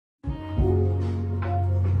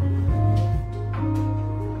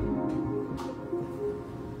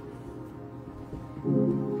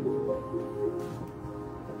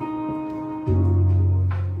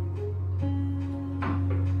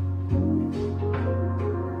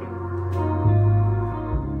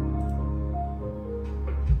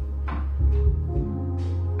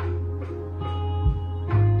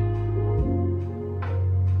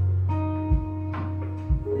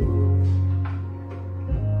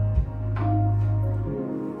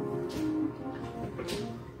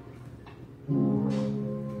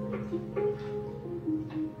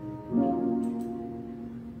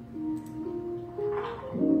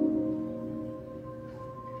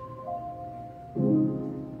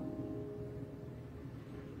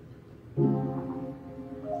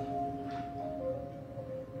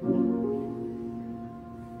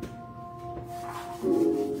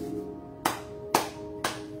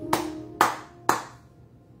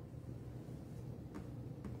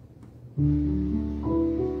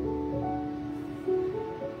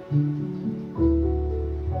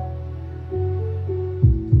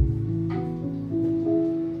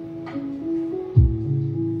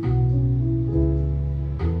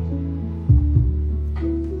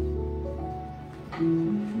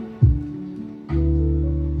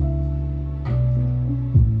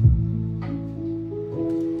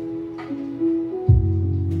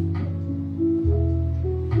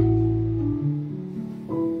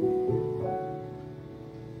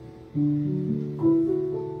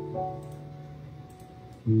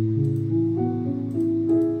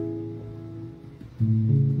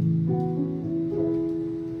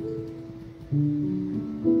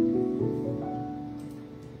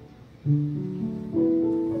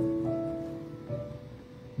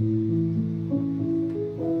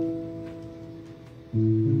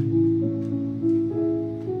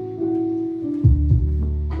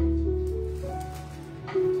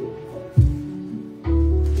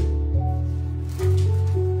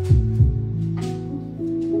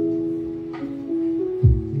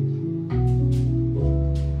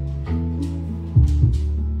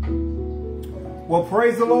Well,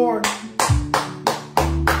 praise the Lord.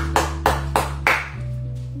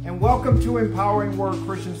 And welcome to Empowering Word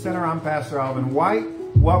Christian Center. I'm Pastor Alvin White.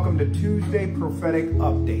 Welcome to Tuesday Prophetic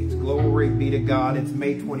Updates. Glory be to God. It's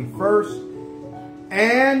May 21st.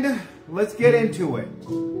 And let's get into it.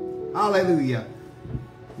 Hallelujah.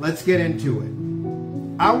 Let's get into it.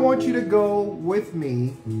 I want you to go with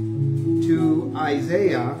me to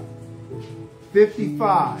Isaiah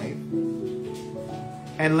 55.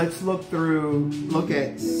 And let's look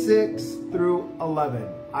at 6 through 11.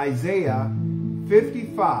 Isaiah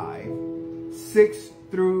 55, 6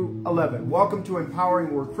 through 11. Welcome to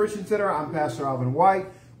Empowering Word Christian Center. I'm Pastor Alvin White.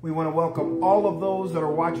 We want to welcome all of those that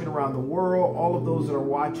are watching around the world, all of those that are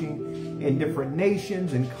watching in different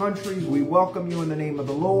nations and countries. We welcome you in the name of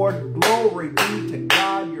the Lord. Glory be to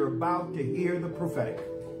God. You're about to hear the prophetic.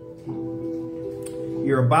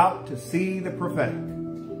 You're about to see the prophetic.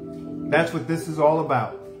 That's what this is all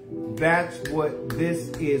about. That's what this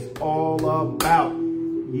is all about.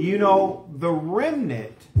 You know, the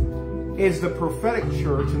remnant is the prophetic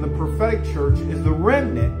church, and the prophetic church is the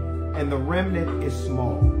remnant, and the remnant is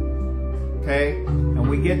small. Okay? And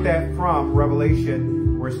we get that from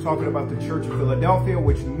Revelation, where it's talking about the church of Philadelphia,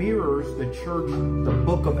 which mirrors the church, the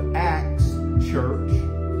book of Acts church.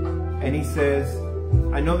 And he says,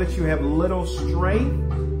 I know that you have little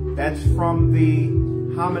strength. That's from the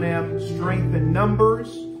homonym strength in numbers,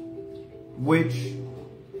 which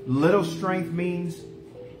little strength means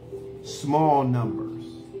small numbers.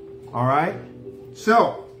 All right?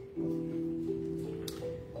 So,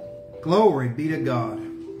 glory be to God.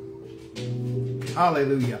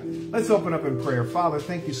 Hallelujah. Let's open up in prayer. Father,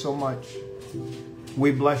 thank you so much.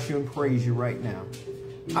 We bless you and praise you right now.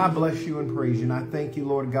 I bless you and praise you. And I thank you,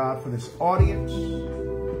 Lord God, for this audience.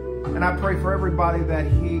 And I pray for everybody that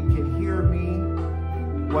he can hear me,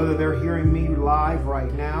 whether they're hearing me live right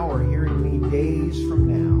now or hearing me days from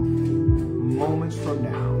now, moments from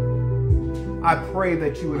now. I pray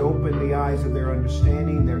that you would open the eyes of their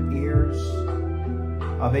understanding, their ears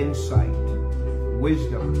of insight,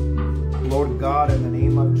 wisdom, Lord God, in the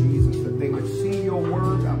name of Jesus, that they would see your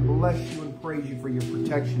word. I bless you and praise you for your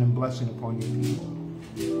protection and blessing upon your people.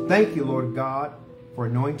 Thank you, Lord God, for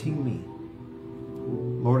anointing me,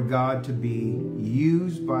 Lord God, to be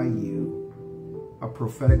used by you. A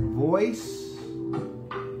prophetic voice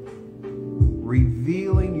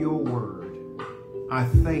revealing your word. I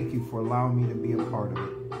thank you for allowing me to be a part of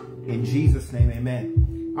it. In Jesus' name,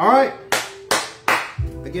 amen. All right.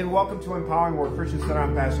 Again, welcome to Empowering Word Christian Center.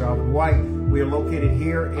 I'm Pastor Alvin White. We are located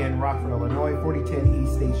here in Rockford, Illinois, 4010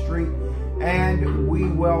 East State Street. And we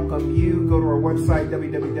welcome you. Go to our website,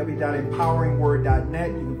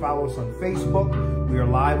 www.empoweringword.net. You can follow us on Facebook. We are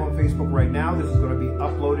live on Facebook right now. This is going to be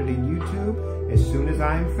uploaded in YouTube as soon as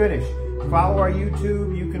I am finished. Follow our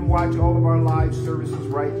YouTube. You can watch all of our live services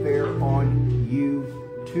right there on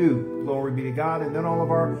YouTube. Glory be to God. And then all of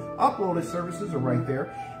our uploaded services are right there.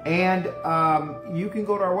 And you can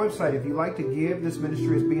go to our website. If you like to give, this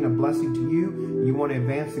ministry is being a blessing to you. You want to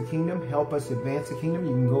advance the kingdom, help us advance the kingdom,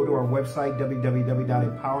 you can go to our website,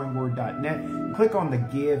 www.empoweringword.net. Click on the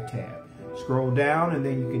Give tab. Scroll down and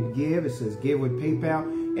then you can give. It says Give with PayPal.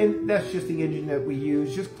 And that's just the engine that we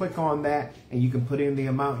use. Just click on that and you can put in the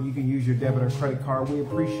amount. You can use your debit or credit card. We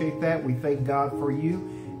appreciate that. We thank God for you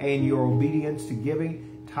and your obedience to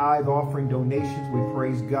giving, tithe, offering, donations. We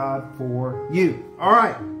praise God for you. All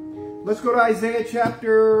right. Let's go to Isaiah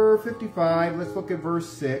chapter 55. Let's look at verse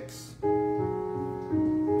 6.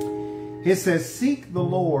 It says, seek the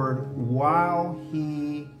Lord while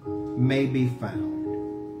he may be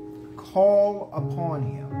found. Call upon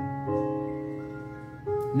him.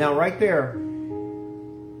 Now, right there,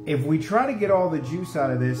 if we try to get all the juice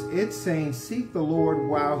out of this, it's saying, seek the Lord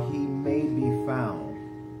while he may be found,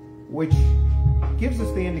 which gives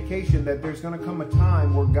us the indication that there's going to come a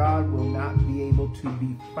time where God will not be able to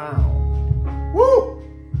be found. Woo!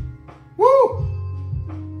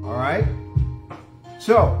 Woo! All right?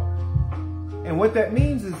 So, and what that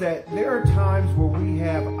means is that there are times where we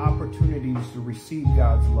have opportunities to receive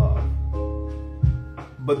God's love.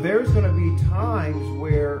 But there's going to be times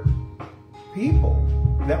where people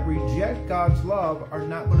that reject God's love are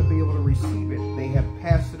not going to be able to receive it. They have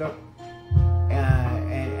passed it up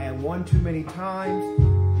and one too many times,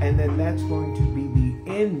 and then that's going to be the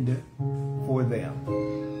end for them.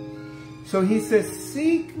 So he says,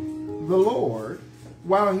 seek the Lord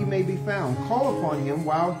while he may be found. Call upon him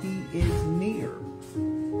while he is near.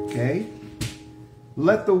 Okay?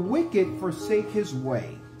 Let the wicked forsake his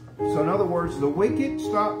way. So in other words, the wicked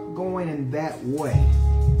stop going in that way.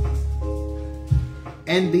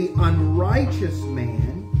 And the unrighteous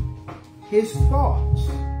man, his thoughts.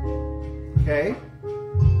 Okay?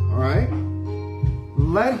 All right?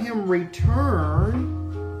 Let him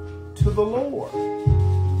return to the Lord.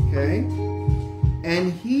 Okay?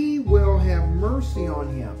 And he will have mercy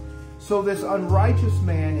on him. So this unrighteous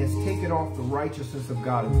man has taken off the righteousness of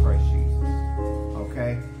God in Christ Jesus.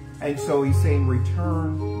 Okay? And so he's saying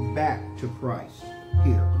return back to Christ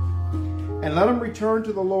here. And let him return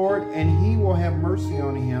to the Lord, and he will have mercy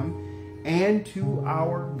on him and to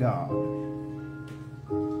our God.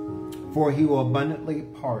 For he will abundantly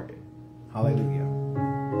pardon. Hallelujah.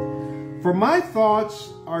 For my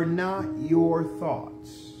thoughts are not your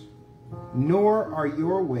thoughts, nor are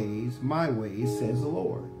your ways my ways, says the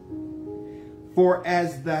Lord. For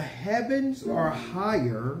as the heavens are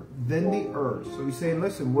higher than the earth. So he's saying,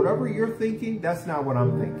 listen, whatever you're thinking, that's not what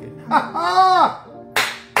I'm thinking. Ha ha!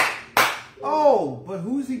 Oh, but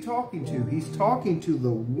who's he talking to? He's talking to the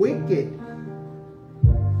wicked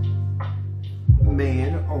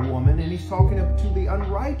man or woman, and he's talking to the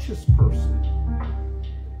unrighteous person.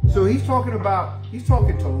 So he's talking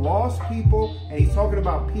to lost people, and he's talking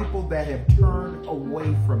about people that have turned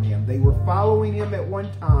away from him. They were following him at one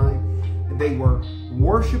time. They were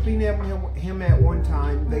worshiping him at one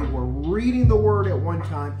time. They were reading the word at one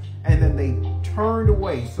time, and then they turned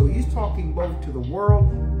away. So he's talking both to the world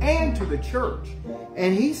and to the church.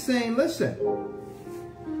 And he's saying, listen,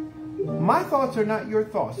 my thoughts are not your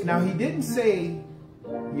thoughts. Now, he didn't say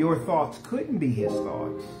your thoughts couldn't be his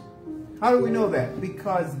thoughts. How do we know that?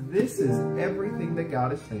 Because this is everything that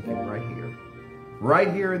God is thinking right here.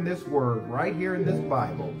 Right here in this word, right here in this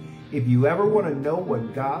Bible. If you ever want to know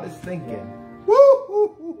what God is thinking,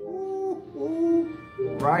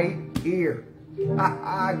 right here.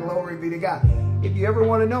 Glory be to God. If you ever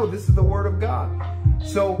want to know, this is the word of God.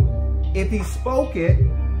 So if he spoke it,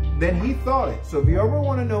 then he thought it. So if you ever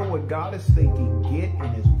want to know what God is thinking, get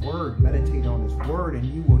in his word, meditate on his word, and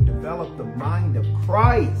you will develop the mind of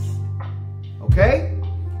Christ. Okay?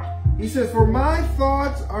 He says, for my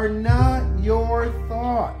thoughts are not your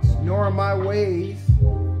thoughts, nor are my ways,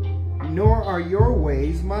 nor are your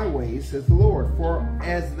ways my ways, says the Lord. For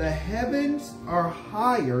as the heavens are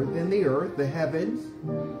higher than the earth, the heavens,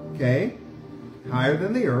 okay, higher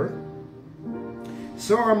than the earth,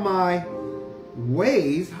 so are my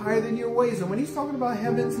ways higher than your ways. And when he's talking about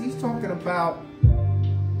heavens, he's talking about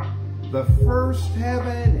the first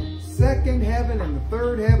heaven and second heaven and the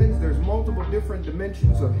third heavens. There's multiple different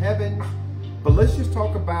dimensions of heavens. But let's just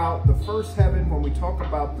talk about the first heaven when we talk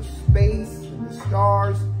about the space and the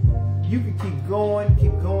stars. You can keep going,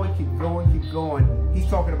 keep going, keep going, keep going. He's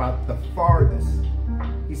talking about the farthest.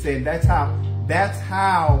 He's saying that's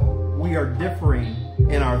how we are differing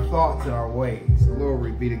in our thoughts and our ways.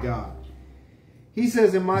 Glory be to God. He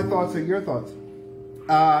says, and my thoughts are your thoughts.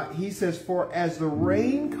 He says, for as the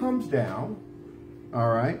rain comes down, all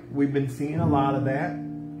right, we've been seeing a lot of that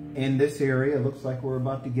in this area. It looks like we're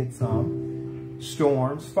about to get some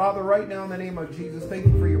storms. Father, right now in the name of Jesus, thank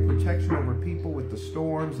you for your protection over people with the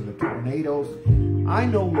storms and the tornadoes. I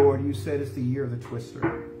know, Lord, you said it's the year of the twister.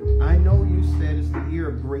 I know you said it's the year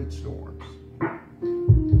of great storms.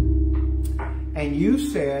 And you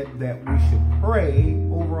said that we should pray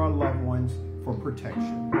over our loved ones for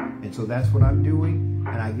protection. And so that's what I'm doing.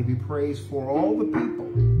 And I give you praise for all the people.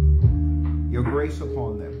 Your grace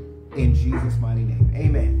upon them. In Jesus' mighty name.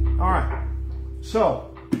 Amen. All right.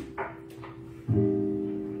 So,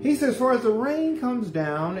 he says, for as the rain comes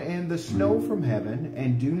down and the snow from heaven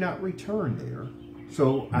and do not return there.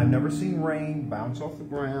 So I've never seen rain bounce off the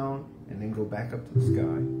ground and then go back up to the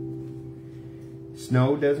sky.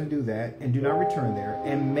 Snow doesn't do that, and do not return there,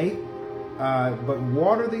 and make, but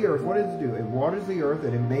water the earth. What does it do? It waters the earth,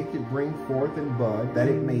 and it makes it bring forth and bud, that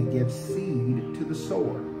it may give seed to the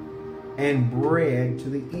sower, and bread to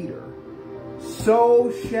the eater.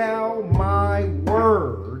 So shall my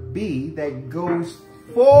word be that goes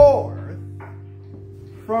forth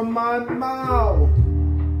from my mouth.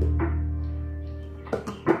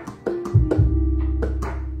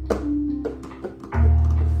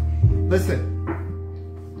 Listen.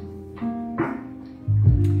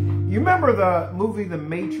 You remember the movie The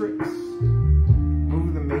Matrix?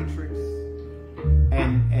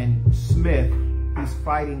 And Smith, he's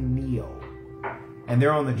fighting Neo. And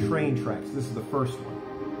they're on the train tracks. This is the first one.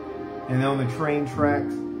 And they're on the train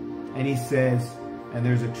tracks. And he says, and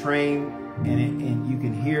there's a train, and you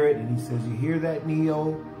can hear it. And he says, you hear that,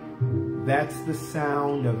 Neo? That's the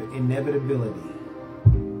sound of inevitability.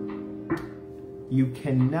 You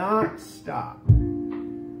cannot stop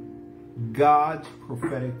God's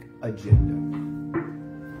prophetic agenda.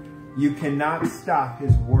 You cannot stop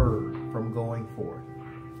his word from going forth.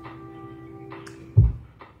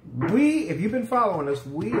 If you've been following us,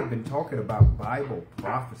 we have been talking about Bible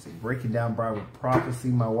prophecy, breaking down Bible prophecy.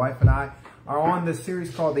 My wife and I are on this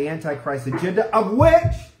series called The Antichrist Agenda, of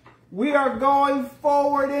which we are going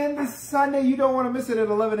forward in this Sunday. You don't want to miss it at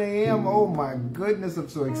 11 a.m. Oh my goodness, I'm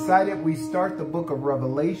so excited. We start the book of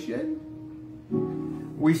Revelation.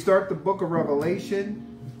 We start the book of Revelation,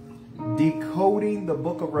 decoding the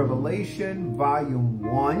book of Revelation, volume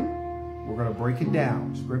 1. We're going to break it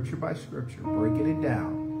down, scripture by scripture, breaking it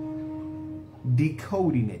down,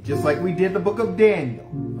 decoding it, just like we did the book of Daniel.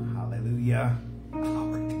 Hallelujah.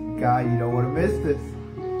 Glory to God, you don't want to miss this.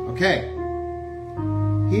 Okay.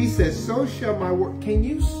 He says, so shall my word. Can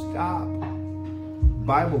you stop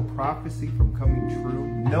Bible prophecy from coming true?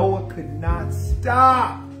 Noah could not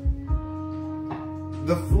stop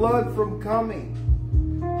the flood from coming.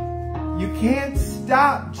 You can't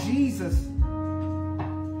stop Jesus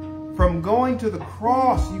from going to the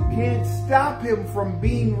cross. You can't stop him from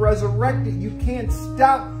being resurrected. You can't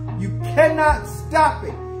stop. You cannot stop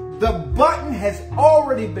it. The button has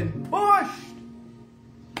already been pushed.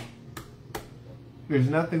 There's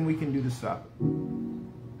nothing we can do to stop it.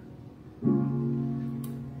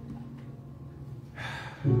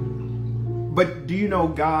 But do you know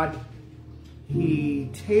God, he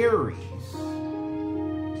tarries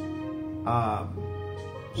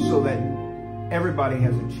so that everybody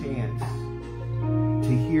has a chance to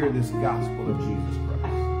hear this gospel of Jesus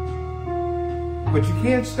Christ. But you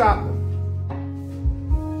can't stop him.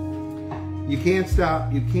 You can't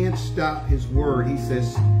stop his word. He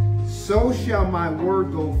says, so shall my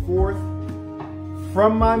word go forth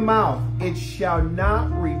from my mouth. It shall not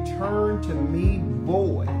return to me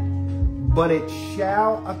void, but it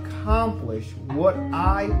shall accomplish what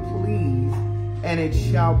I please, and it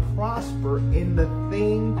shall prosper in the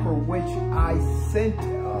thing for which I sent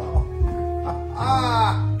it.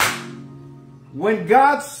 When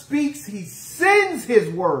God speaks, he sends his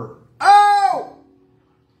word. Oh!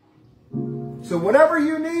 So whatever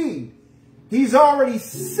you need, he's already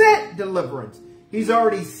sent deliverance. He's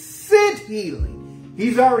already sent healing.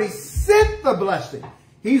 He's already sent the blessing.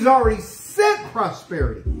 He's already sent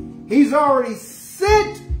prosperity. He's already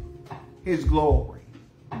sent his glory.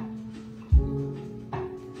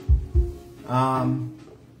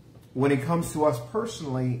 When it comes to us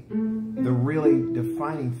personally, the really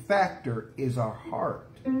defining factor is our heart.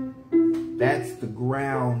 That's the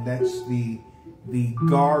ground. That's the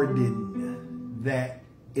garden.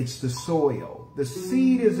 It's the soil. The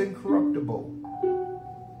seed is incorruptible.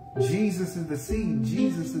 Jesus is the seed.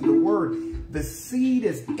 Jesus is the word. The seed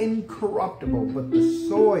is incorruptible, but the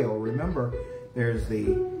soil, remember, there's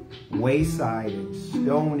the wayside and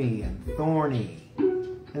stony and thorny.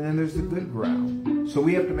 And then there's the good ground. So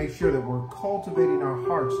we have to make sure that we're cultivating our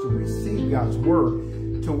hearts to receive God's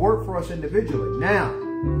word to work for us individually. Now,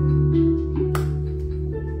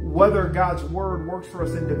 whether God's word works for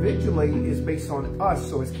us individually is based on us,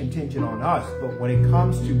 so it's contingent on us. But when it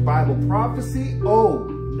comes to Bible prophecy, oh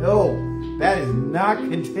no, that is not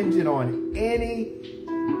contingent on any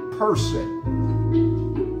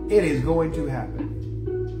person. It is going to happen.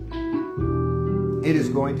 It is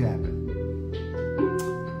going to happen.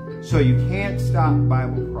 So you can't stop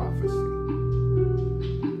Bible prophecy.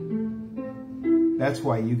 That's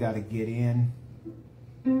why you got to get in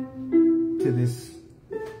to this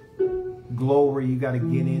glory. You got to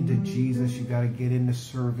get into Jesus. You got to get into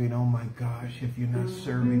serving. Oh my gosh, if you're not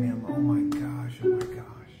serving him, oh my gosh, oh my gosh.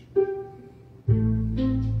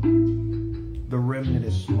 The remnant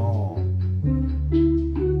is small.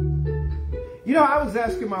 You know, I was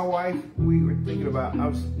asking my wife, we were thinking about,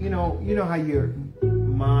 you know how your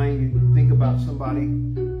mind, you think about somebody.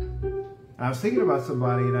 I was thinking about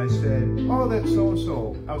somebody and I said, oh, that's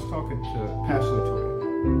so-and-so. I was talking to Pastor Latoya.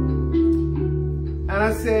 And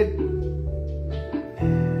I said,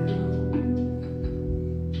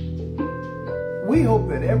 we hope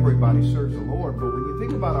that everybody serves the Lord, but when you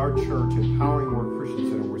think about our church, Empowering Word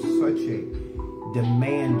Christian Center, we're such a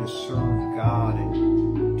demand to serve God and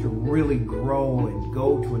to really grow and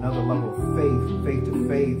go to another level of faith, faith to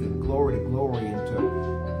faith, and glory to glory, and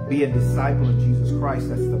to be a disciple of Jesus Christ.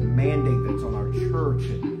 That's the mandate that's on our church.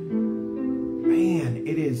 And man,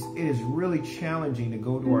 it is really challenging to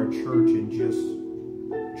go to our church and just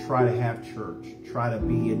try to have church, try to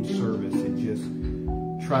be in service, and just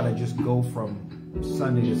try to just go from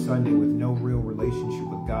Sunday to Sunday with no real relationship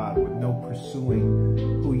with God, with no pursuing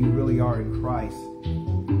who you really are in Christ.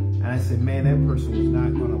 And I said, man, that person was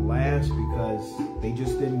not going to last because they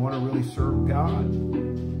just didn't want to really serve God.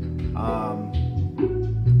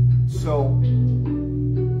 So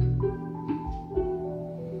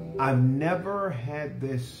I've never had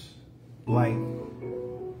this, like,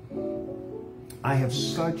 I have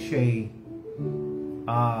such a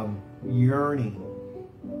yearning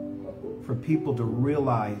for people to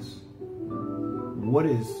realize what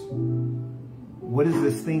is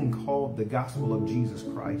this thing called the gospel of Jesus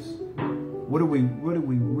Christ? What are we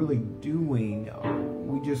really doing?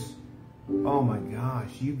 We just, oh my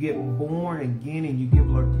gosh, you get born again and you give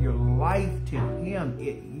your life to Him.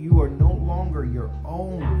 You are no longer your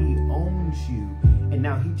own. He owns you. And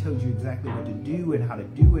now He tells you exactly what to do and how to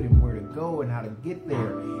do it and where to go and how to get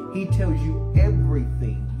there. He tells you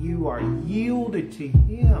everything. You are yielded to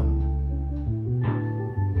Him.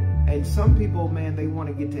 And some people, man, they want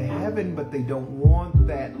to get to heaven, but they don't want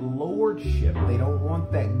that lordship. They don't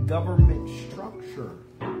want that government structure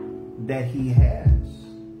that He has.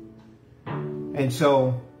 And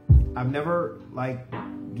so I've never, like,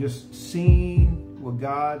 just seen what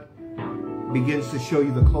God begins to show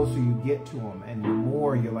you the closer you get to Him. And the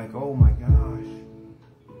more you're like, oh my gosh,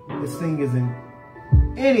 this thing isn't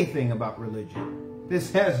anything about religion.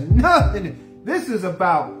 This has nothing. This is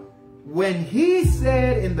about when He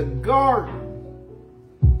said in the garden,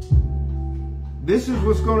 this is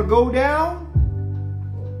what's going to go down.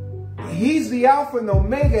 He's the Alpha and the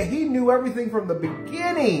Omega. He knew everything from the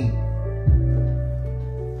beginning.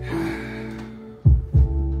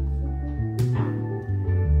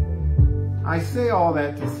 I say all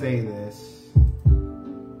that to say this.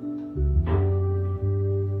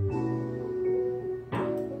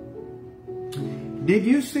 Did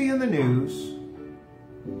you see in the news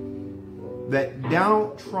that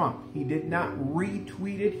Donald Trump, he did not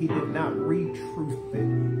retweet it, he did not retruth it.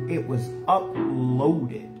 It was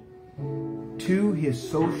uploaded to his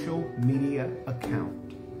social media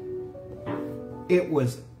account. It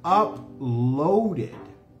was uploaded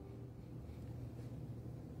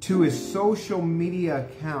to his social media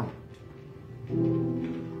account.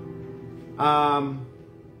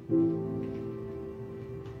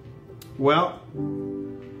 Well,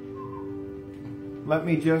 let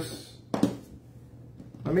me just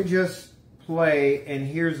play, and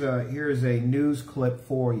here's a news clip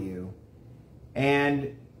for you.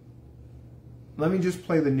 And let me just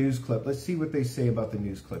play the news clip. Let's see what they say about the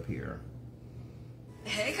news clip here.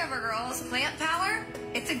 Hey, Cover Girls, plant power?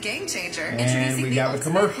 It's a game changer. And introducing we got a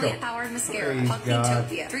commercial. Plant-powered mascara,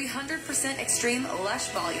 Pumpkintopia, 300% extreme lush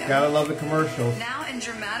volume. Gotta love the commercials. Now in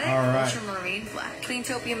dramatic ultramarine black.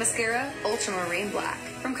 Cleantopia mascara, ultramarine black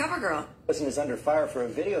from CoverGirl. The president is under fire for a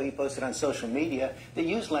video he posted on social media that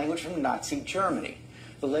used language from Nazi Germany.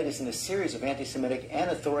 The latest in a series of anti-Semitic and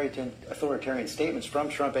authoritarian statements from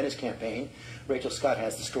Trump and his campaign. Rachel Scott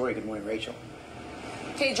has the story. Good morning, Rachel.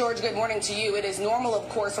 Okay, George, good morning to you. It is normal, of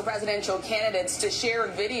course, for presidential candidates to share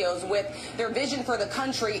videos with their vision for the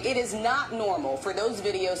country. It is not normal for those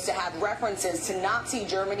videos to have references to Nazi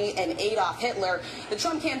Germany and Adolf Hitler. The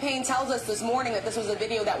Trump campaign tells us this morning that this was a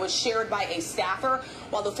video that was shared by a staffer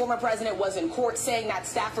while the former president was in court, saying that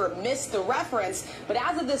staffer missed the reference. But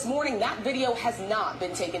as of this morning, that video has not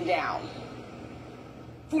been taken down.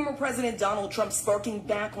 Former President Donald Trump sparking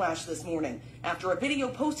backlash this morning after a video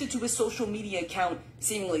posted to his social media account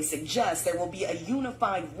seemingly suggests there will be a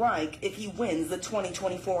unified Reich if he wins the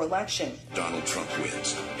 2024 election. Donald Trump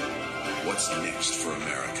wins. What's next for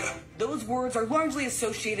America? Those words are largely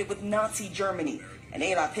associated with Nazi Germany and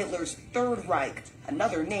Adolf Hitler's Third Reich,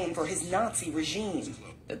 another name for his Nazi regime.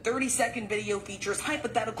 The 30-second video features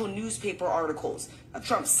hypothetical newspaper articles of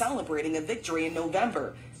Trump celebrating a victory in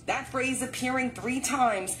November. That phrase appearing 3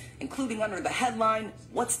 times, including under the headline,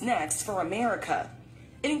 "What's Next for America?"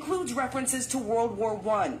 It includes references to World War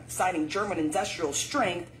I, citing German industrial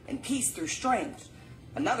strength and peace through strength.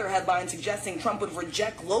 Another headline suggesting Trump would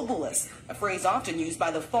reject globalists, a phrase often used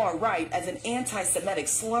by the far right as an anti-Semitic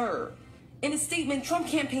slur. In a statement, Trump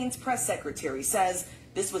campaign's press secretary says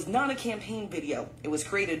this was not a campaign video. It was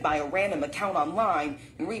created by a random account online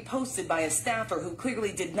and reposted by a staffer who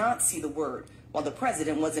clearly did not see the word while the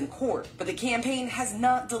president was in court. But the campaign has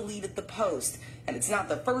not deleted the post. And it's not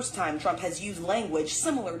the first time Trump has used language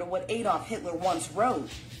similar to what Adolf Hitler once wrote.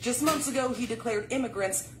 Just months ago, he declared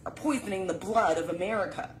immigrants are poisoning the blood of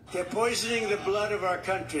America. They're poisoning the blood of our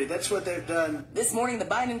country. That's what they've done. This morning, the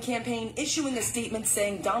Biden campaign issuing a statement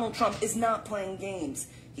saying Donald Trump is not playing games.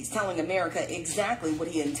 He's telling America exactly what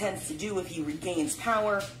he intends to do if he regains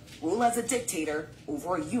power, rule as a dictator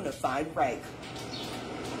over a unified Reich.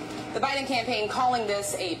 The Biden campaign calling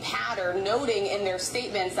this a pattern, noting in their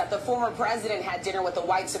statements that the former president had dinner with a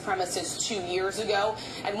white supremacist 2 years ago,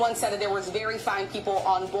 and one said that there was very fine people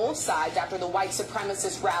on both sides after the white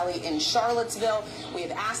supremacist rally in Charlottesville. We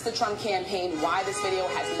have asked the Trump campaign why this video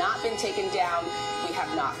has not been taken down. We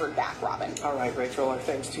have not heard back, Robin. All right, Rachel, and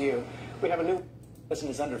thanks to you. We have a new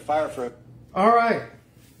president is under fire for... All right.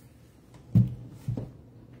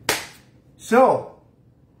 So,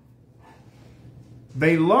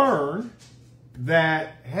 they learned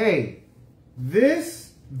that, hey,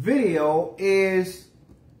 this video is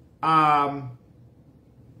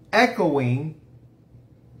echoing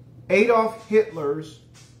Adolf Hitler's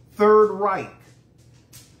Third Reich.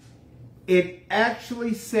 It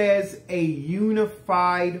actually says a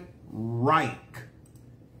unified Reich.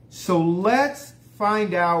 So let's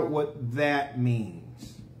find out what that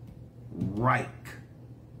means. Reich.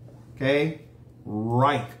 Okay?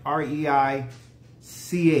 Reich. R-E-I-C-H.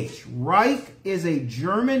 Reich is a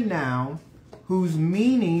German noun whose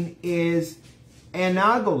meaning is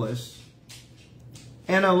analogous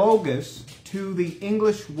to the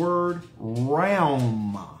English word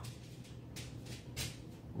realm.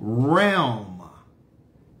 Realm.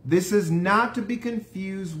 This is not to be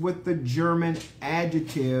confused with the German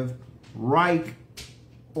adjective Reich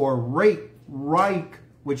or Reich,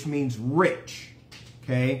 which means rich.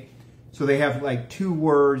 Okay? So they have like two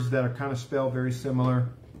words that are kind of spelled very similar.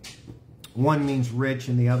 One means rich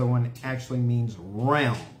and the other one actually means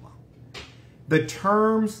realm. The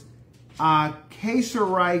terms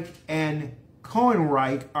Kaiserreich and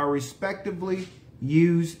Königreich are respectively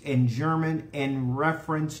used in German in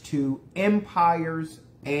reference to empires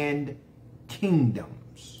and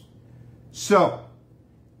kingdoms. So,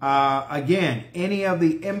 again, any of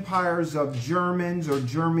the empires of Germans or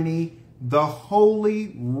Germany, the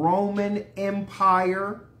Holy Roman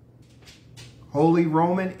Empire. Holy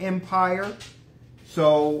Roman Empire.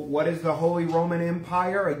 So what is the Holy Roman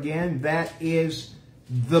Empire? Again, that is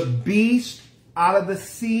the beast out of the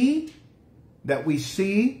sea that we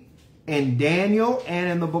see in Daniel and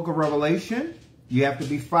in the book of Revelation. You have to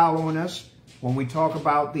be following us when we talk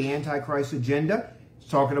about the Antichrist agenda. It's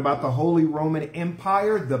talking about the Holy Roman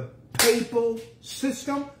Empire, the papal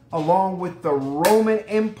system, along with the Roman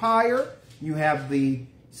Empire. You have the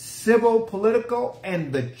civil, political,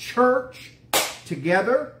 and the church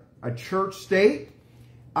together, a church state.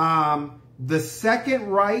 The Second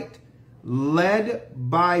Reich, led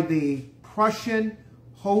by the Prussian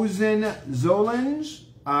Hohenzollerns,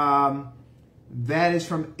 that is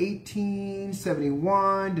from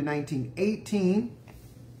 1871 to 1918.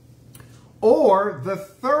 Or the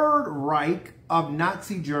Third Reich of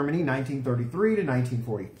Nazi Germany, 1933 to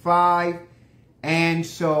 1945. And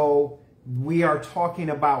so we are talking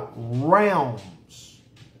about realms.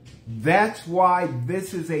 That's why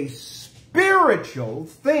this is a spiritual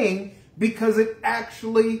thing, because it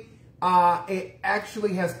actually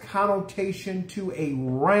has connotation to a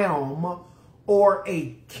realm or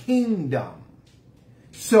a kingdom.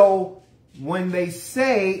 So when they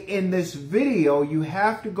say in this video, you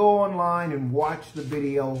have to go online and watch the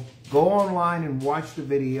video. Go online and watch the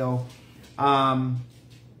video.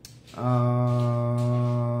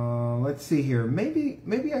 Let's see here.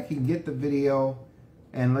 Maybe I can get the video,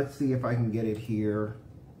 and let's see if I can get it here.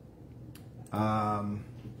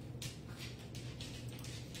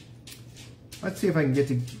 Let's see if I can get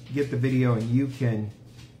the video and you can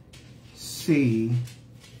see.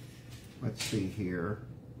 Let's see here.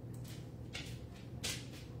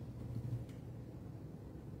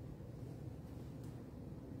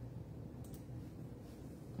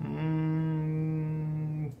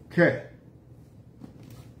 Okay.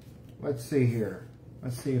 Let's see here.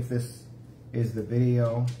 Let's see if this is the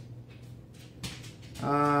video.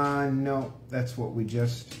 No, that's what we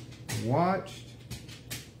just watched.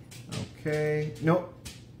 Okay. Nope.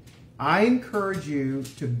 I encourage you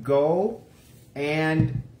to go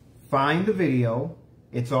and find the video.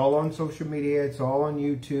 It's all on social media. It's all on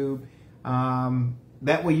YouTube.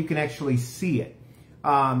 That way you can actually see it,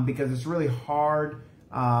 because it's really hard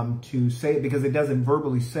to say it, because it doesn't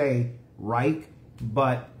verbally say Reich,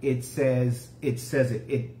 but it says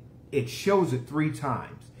it. It shows it 3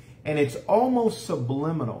 times, and it's almost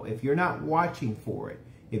subliminal. If you're not watching for it,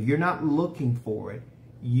 if you're not looking for it,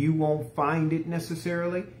 you won't find it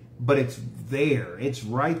necessarily, but it's there. It's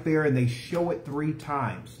right there, and they show it 3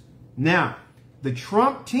 times. Now, the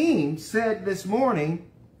Trump team said this morning,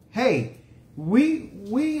 hey,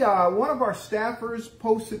 one of our staffers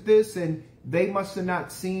posted this, and they must have not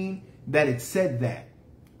seen that it said that.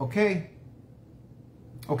 Okay?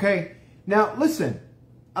 Okay? Now, listen,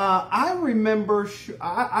 I remember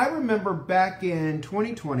back in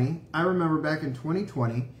 2020,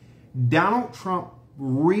 Donald Trump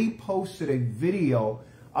reposted a video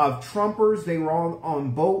of Trumpers. They were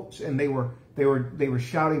on boats, and they were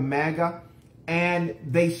shouting MAGA, and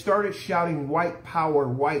they started shouting white power,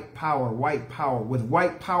 white power, white power with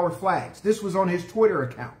white power flags. This was on his Twitter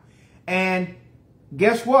account. And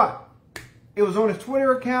guess what? It was on his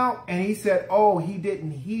Twitter account, and he said, oh, he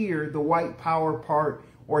didn't hear the white power part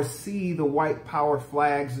or see the white power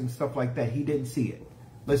flags and stuff like that. He didn't see it.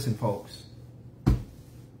 Listen, folks.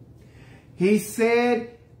 He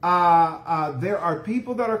said there are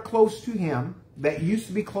people that are close to him, that used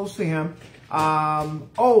to be close to him.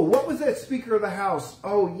 Oh, what was that Speaker of the House?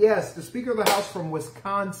 Oh, yes, the Speaker of the House from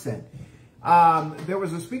Wisconsin. There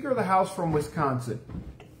was a Speaker of the House from Wisconsin.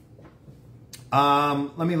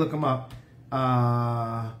 Let me look him up.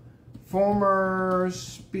 Former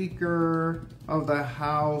Speaker of the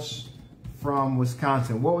House from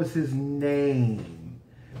Wisconsin. What was his name?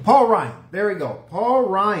 Paul Ryan. There we go. Paul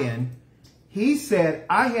Ryan. He said,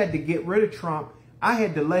 I had to get rid of Trump. I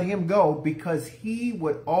had to let him go because he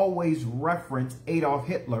would always reference Adolf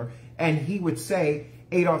Hitler, and he would say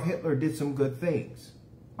Adolf Hitler did some good things.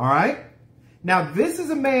 All right? Now, this is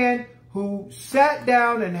a man who sat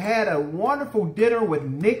down and had a wonderful dinner with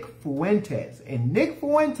Nick Fuentes. And Nick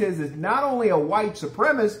Fuentes is not only a white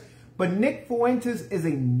supremacist, but Nick Fuentes is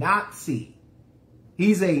a Nazi.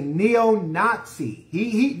 He's a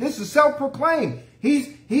neo-Nazi. This is self-proclaimed.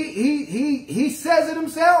 He says it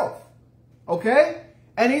himself. Okay?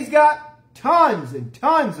 And he's got tons and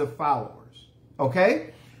tons of followers.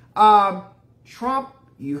 Okay? Trump,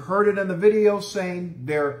 you heard it in the video saying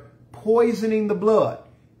they're poisoning the blood.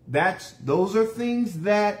 Those are things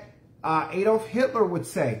that Adolf Hitler would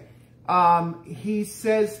say. He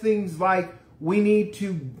says things like, we need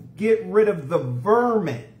to get rid of the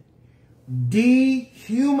vermin.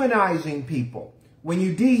 Dehumanizing people. When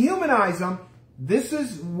you dehumanize them, this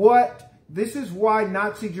is why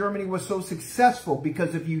Nazi Germany was so successful,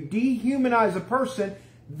 because if you dehumanize a person,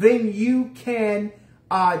 then you can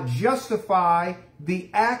justify the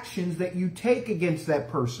actions that you take against that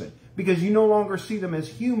person, because you no longer see them as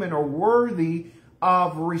human or worthy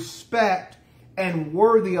of respect and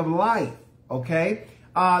worthy of life, okay?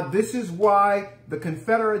 This is why the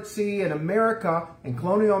Confederacy and America and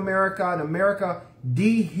colonial America and America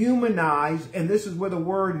dehumanized, and this is where the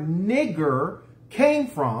word nigger came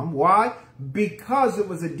from. Why? Because it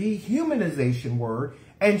was a dehumanization word.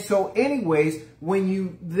 And so anyways, when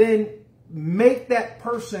you then make that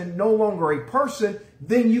person no longer a person,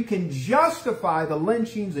 then you can justify the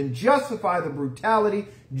lynchings and justify the brutality,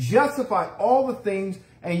 justify all the things,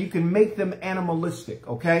 and you can make them animalistic,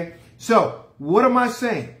 okay? So, what am I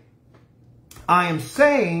saying? I am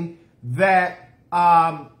saying that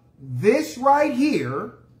this right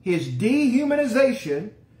here, his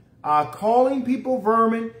dehumanization, calling people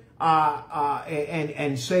vermin,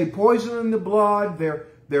 and say poisoning the blood,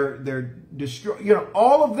 they're destroy,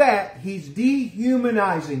 all of that. He's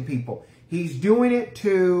dehumanizing people. He's doing it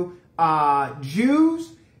to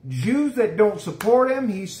Jews that don't support him.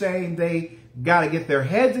 He's saying they got to get their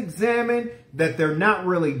heads examined, that they're not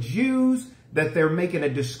really Jews, that they're making a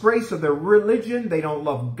disgrace of their religion. They don't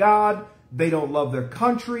love God. They don't love their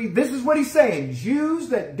country. This is what he's saying. Jews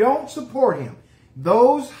that don't support him.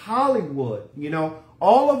 Those Hollywood,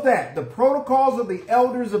 all of that, the protocols of the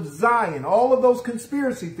elders of Zion, all of those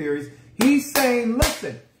conspiracy theories, he's saying,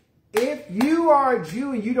 listen, if you are a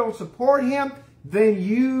Jew and you don't support him, then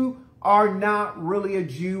you are not really a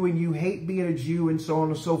Jew and you hate being a Jew and so on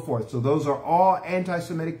and so forth. So those are all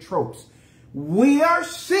anti-Semitic tropes. We are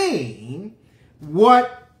seeing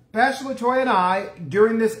what Pastor LaToya and I,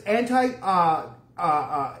 during this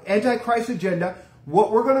Antichrist agenda,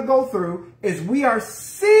 what we're going to go through is we are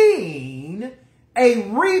seeing a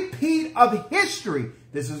repeat of history.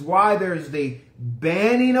 This is why there's the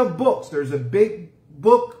banning of books. There's a big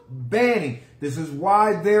book banning. This is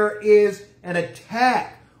why there is an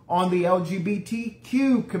attack on the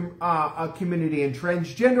LGBTQ community and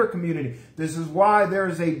transgender community. This is why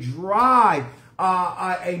there's a drive,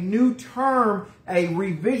 a new term, a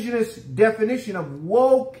revisionist definition of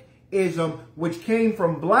wokeism, which came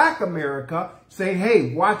from Black America, saying,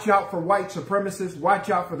 hey, watch out for white supremacists, watch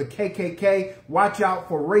out for the KKK, watch out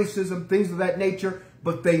for racism, things of that nature.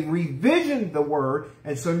 But they revisioned the word,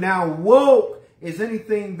 and so now woke is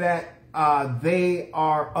anything that they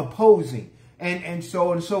are opposing. And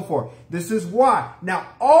so on and so forth. This is why. Now,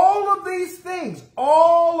 all of these things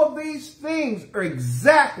are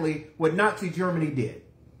exactly what Nazi Germany did.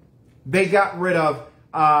 They got rid of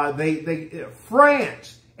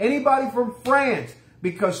France. Anybody from France,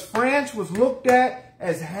 because France was looked at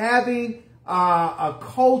as having a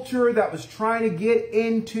culture that was trying to get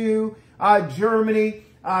into Germany.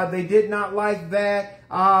 They did not like that.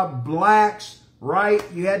 Blacks. Right?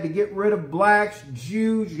 You had to get rid of blacks,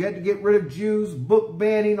 Jews. You had to get rid of Jews, book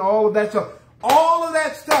banning, all of that stuff. All of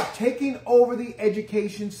that stuff, taking over the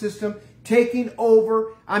education system, taking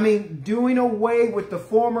over, doing away with the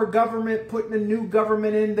former government, putting a new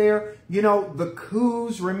government in there. You know, the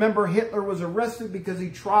coups. Remember, Hitler was arrested because he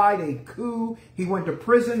tried a coup. He went to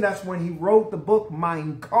prison. That's when he wrote the book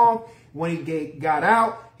Mein Kampf. When he got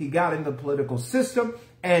out, he got in the political system,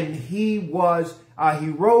 and he rose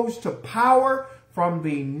to power from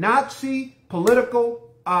the Nazi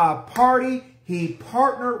political party. He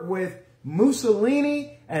partnered with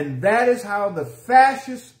Mussolini, and that is how the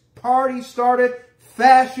fascist party started.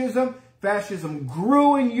 Fascism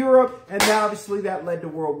grew in Europe, and obviously that led to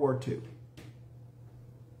World War II.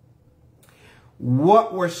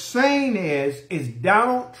 What we're saying is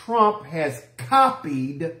Donald Trump has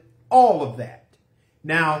copied all of that.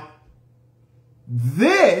 Now,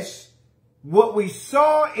 what we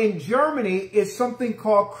saw in Germany is something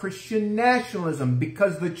called Christian nationalism,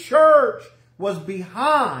 because the church was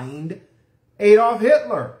behind Adolf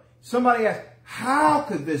Hitler. Somebody asked, how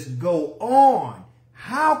could this go on?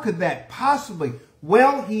 How could that possibly?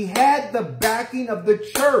 Well, he had the backing of the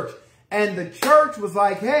church, and the church was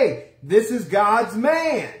like, hey, this is God's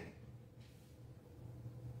man.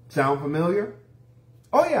 Sound familiar?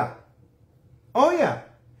 Oh, yeah. Oh, yeah.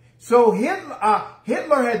 So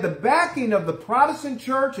Hitler had the backing of the Protestant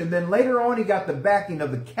church, and then later on he got the backing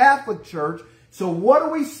of the Catholic church. So what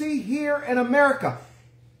do we see here in America?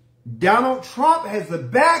 Donald Trump has the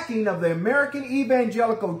backing of the American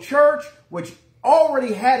Evangelical Church, which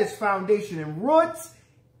already had its foundation and roots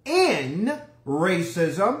in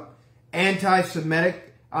racism,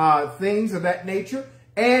 anti-Semitic things of that nature.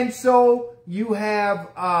 And so you have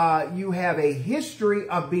a history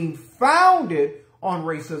of being founded on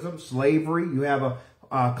racism, slavery. You have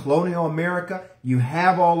a colonial America. You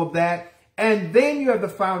have all of that. And then you have the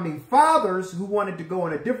founding fathers who wanted to go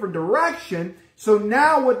in a different direction. So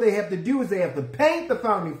now what they have to do is they have to paint the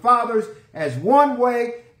founding fathers as one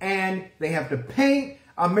way, and they have to paint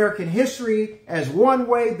American history as one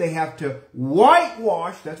way. They have to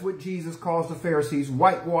whitewash. That's what Jesus calls the Pharisees,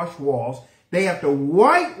 whitewash walls. They have to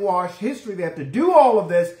whitewash history. They have to do all of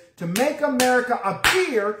this to make America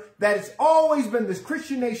appear that it's always been this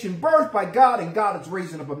Christian nation birthed by God, and God is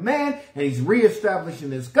raising up a man, and he's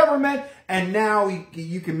reestablishing this government, and now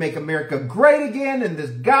you can make America great again, and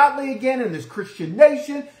this godly again, and this Christian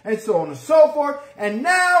nation, and so on and so forth. And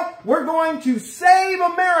now we're going to save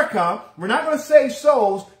America. We're not going to save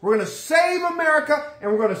souls. We're going to save America,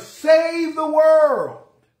 and we're going to save the world.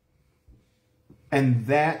 And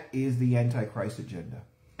that is the Antichrist agenda.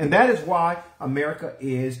 And that is why America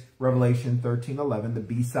is, Revelation 13:11, the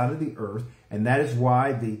beast out of the earth. And that is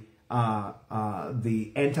why the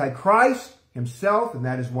Antichrist himself, and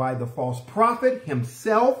that is why the false prophet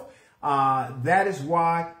himself, that is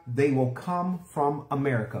why they will come from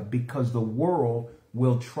America, because the world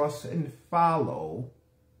will trust and follow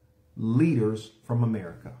leaders from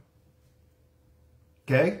America.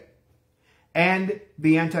 Okay? And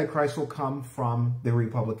the Antichrist will come from the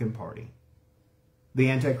Republican Party. The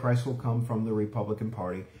Antichrist will come from the Republican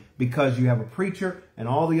Party, because you have a preacher and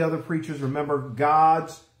all the other preachers. Remember,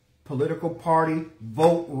 God's political party,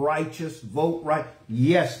 vote righteous, vote right.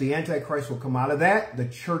 Yes, the Antichrist will come out of that. The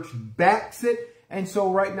church backs it. And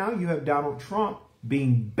so right now you have Donald Trump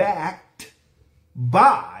being backed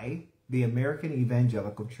by the American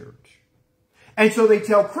Evangelical Church. And so they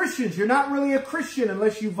tell Christians, you're not really a Christian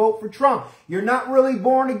unless you vote for Trump. You're not really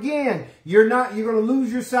born again. You're going to lose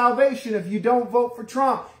your salvation if you don't vote for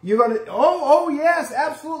Trump. You're going to, oh yes,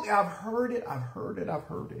 absolutely. I've heard it.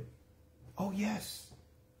 Oh, yes.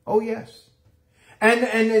 Oh, yes. And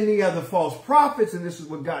then the false prophets, and this is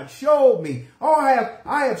what God showed me. Oh,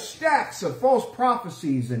 I have stacks of false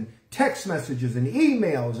prophecies and text messages and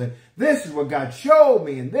emails, and this is what God showed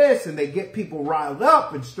me, and this, and they get people riled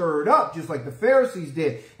up and stirred up, just like the Pharisees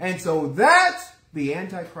did. And so that's the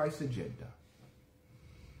Antichrist agenda.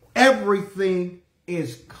 Everything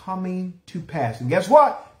is coming to pass. And guess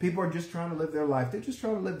what? People are just trying to live their life. They're just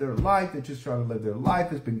trying to live their life. They're just trying to live their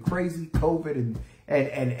life. It's been crazy, COVID,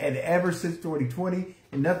 and ever since 2020,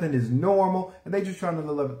 and nothing is normal. And they're just trying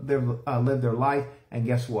to live their life. And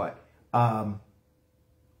guess what?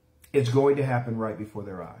 It's going to happen right before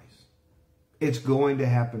their eyes. It's going to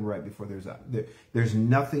happen right before their eyes. There's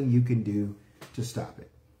nothing you can do to stop it.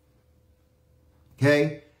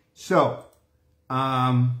 Okay? So,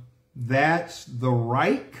 that's the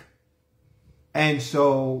Reich. And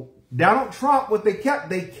so Donald Trump, what they kept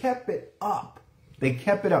it up. They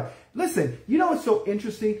kept it up. Listen, you know what's so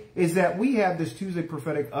interesting is that we have this Tuesday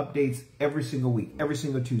Prophetic Updates every single week, every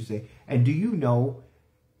single Tuesday. And do you know,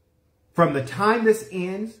 from the time this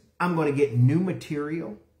ends, I'm going to get new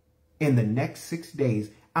material in the next 6 days.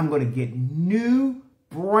 I'm going to get new,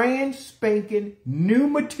 brand spanking, new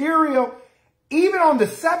material. Even on the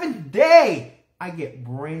 7th day, I get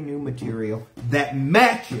brand new material that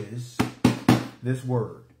matches this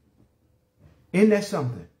word. Isn't that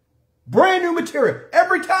something? Brand new material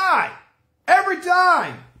every time. Every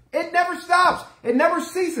time. It never stops. It never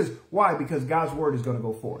ceases. Why? Because God's word is going to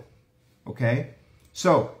go forth. Okay?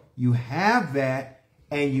 So you have that,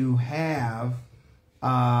 and you have,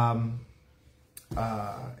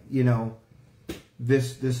 you know,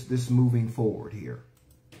 this moving forward here.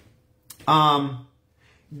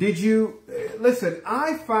 Did you listen?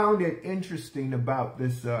 I found it interesting about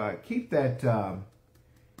this. Keep that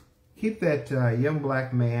young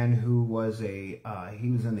black man who was he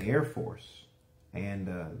was in the Air Force, and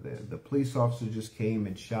the police officer just came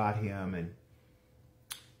and shot him, and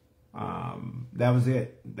that was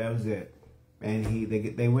it. That was it. And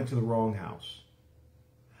they went to the wrong house.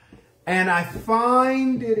 And I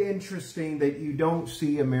find it interesting that you don't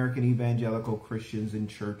see American evangelical Christians in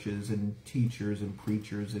churches and teachers and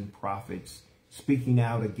preachers and prophets speaking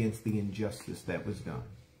out against the injustice that was done.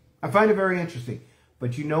 I find it very interesting.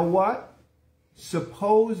 But you know what?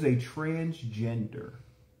 Suppose a transgender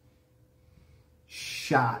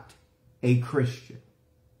shot a Christian.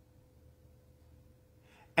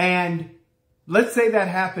 And let's say that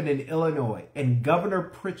happened in Illinois, and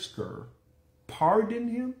Governor Pritzker pardoned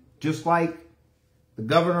him. Just like the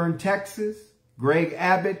governor in Texas, Greg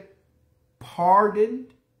Abbott,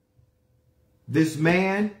 pardoned this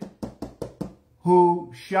man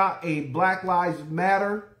who shot a Black Lives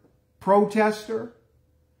Matter protester.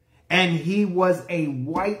 And he was a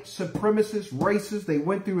white supremacist, racist. They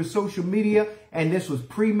went through his social media, and this was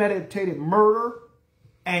premeditated murder.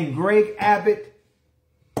 And Greg Abbott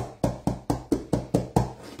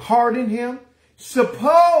pardoned him.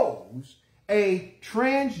 Suppose a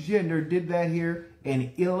transgender did that here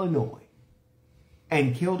in Illinois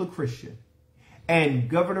and killed a Christian, and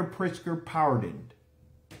Governor Pritzker pardoned.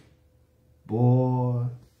 Boy,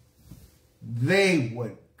 they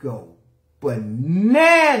would go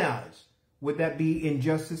bananas. Would that be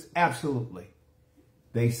injustice? Absolutely.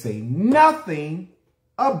 They say nothing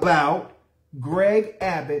about Greg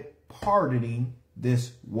Abbott pardoning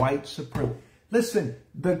this white supremacist. Listen,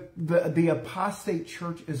 the apostate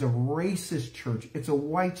church is a racist church. It's a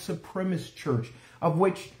white supremacist church, of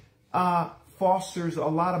which fosters a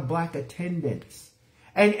lot of black attendants.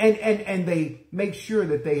 And they make sure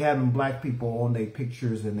that they have black people on their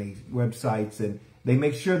pictures and their websites, and they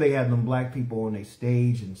make sure they have them black people on their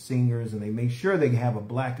stage and singers, and they make sure they have a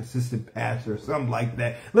black assistant pastor or something like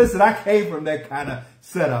that. Listen, I came from that kind of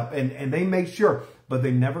setup, and they make sure, but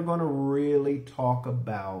they're never going to really talk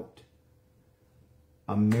about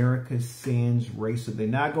America's sins, racism. They're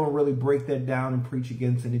not going to really break that down and preach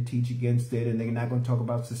against it and teach against it. And they're not going to talk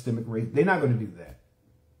about systemic racism. They're not going to do that.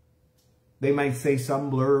 They might say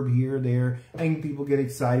some blurb here or there, and people get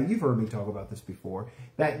excited. You've heard me talk about this before.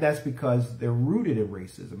 That's because they're rooted in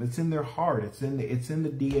racism. It's in their heart. It's in the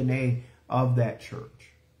DNA of that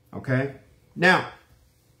church. Okay? Now,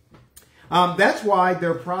 that's why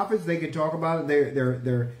their prophets, they can talk about it.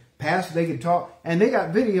 They're pastors, they can talk, and they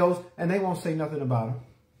got videos, and they won't say nothing about them.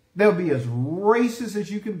 They'll be as racist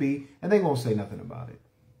as you can be, and they won't say nothing about it.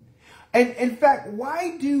 And in fact,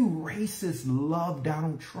 why do racists love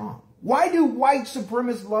Donald Trump? Why do white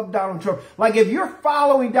supremacists love Donald Trump? Like, if you're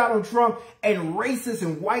following Donald Trump, and racists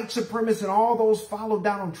and white supremacists and all those follow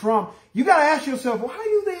Donald Trump, you got to ask yourself, why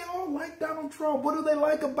do they all like Donald Trump? What do they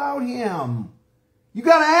like about him? You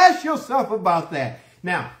got to ask yourself about that.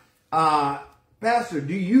 Now, Pastor,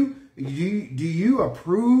 do you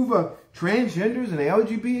approve of transgenders and the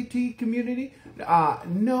LGBT community?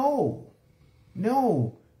 No.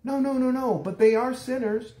 But they are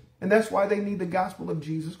sinners, and that's why they need the gospel of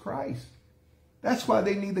Jesus Christ. That's why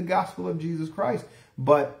they need the gospel of Jesus Christ.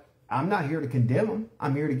 But I'm not here to condemn them.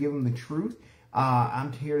 I'm here to give them the truth.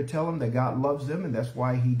 I'm here to tell them that God loves them, and that's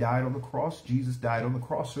why he died on the cross. Jesus died on the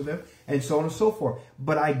cross for them, and so on and so forth.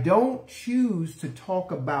 But I don't choose to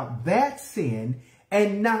talk about that sin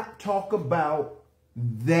and not talk about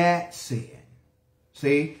that sin.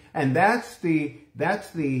 See? And that's the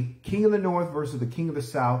king of the north versus the king of the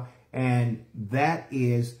south, and that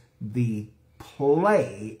is the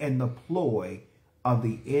play and the ploy of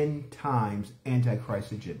the end times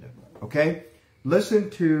Antichrist agenda. Okay? Listen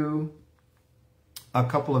to a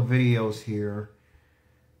couple of videos here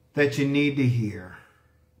that you need to hear.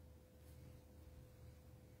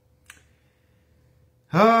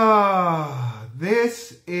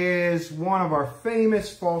 This is one of our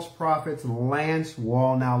famous false prophets, Lance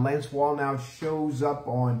Wallnau. Lance Wallnau shows up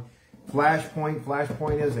on Flashpoint.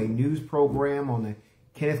 Flashpoint is a news program on the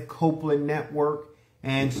Kenneth Copeland Network.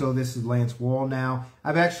 And so this is Lance Wallnau.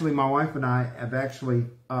 My wife and I have actually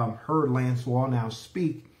heard Lance Wallnau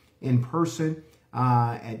speak in person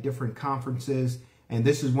at different conferences. And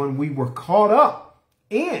this is when we were caught up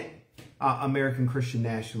in American Christian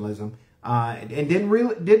nationalism and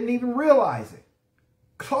didn't even realize it.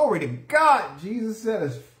 Glory to God. Jesus set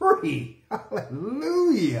us free.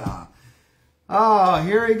 Hallelujah. Oh,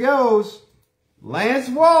 here he goes. Lance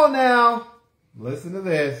Wallnau. Listen to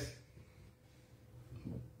this.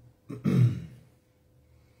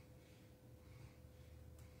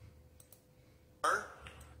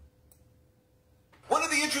 One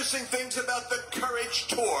of the interesting things about the Courage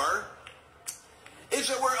Tour is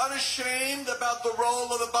that we're unashamed about the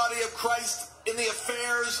role of the body of Christ in the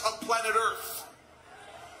affairs of planet Earth.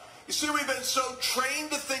 You see, we've been so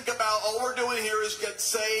trained to think about all we're doing here is get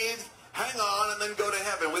saved, hang on, and then go to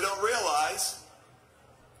heaven. We don't realize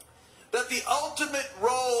that the ultimate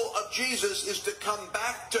role of Jesus is to come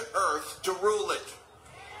back to earth to rule it.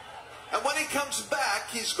 And when he comes back,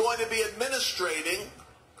 he's going to be administrating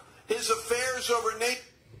his affairs over nature.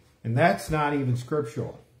 And that's not even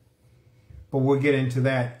scriptural. But we'll get into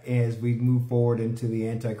that as we move forward into the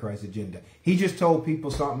Antichrist agenda. He just told people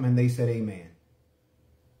something and they said amen.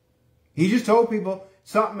 He just told people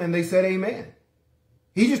something and they said amen.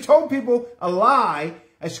 He just told people a lie,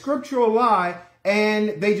 a scriptural lie,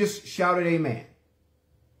 and they just shouted amen.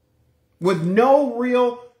 With no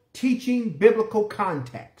real teaching biblical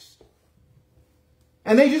context.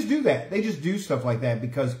 And they just do that. They just do stuff like that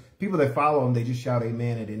because people that follow him, they just shout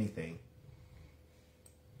amen at anything.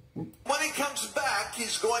 When he comes back,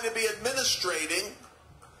 he's going to be administrating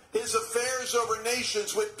his affairs over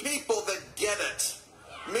nations with people that get it.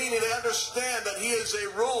 Meaning they understand that he is a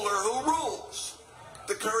ruler who rules.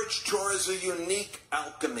 The Courage Tour is a unique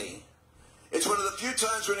alchemy. It's one of the few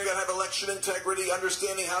times when you're going to have election integrity,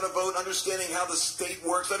 understanding how to vote, understanding how the state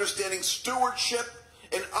works, understanding stewardship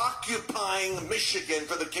in occupying Michigan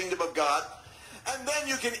for the kingdom of God. And then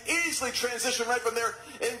you can easily transition right from there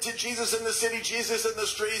into Jesus in the city, Jesus in the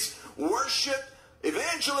streets, worship,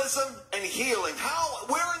 evangelism, and healing.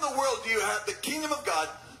 Where in the world do you have the kingdom of God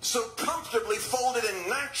so comfortably folded and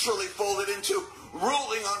naturally folded into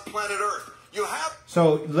ruling on planet Earth? You have.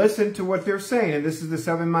 So listen to what they're saying. And this is the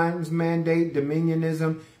Seven Mountains Mandate,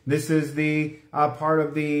 Dominionism. This is the part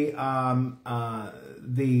of the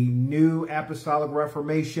New Apostolic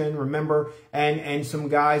Reformation. Remember, and some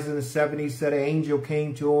guys in the 70s said an angel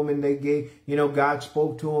came to them and they gave, God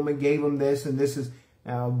spoke to them and gave them this. And this is,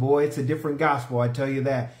 boy, it's a different gospel. I tell you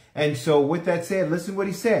that. And so with that said, listen what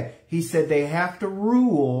he said. He said they have to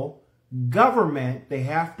rule government. They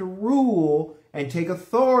have to rule and take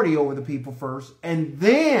authority over the people first. And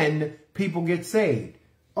then people get saved.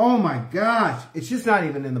 Oh my gosh. It's just not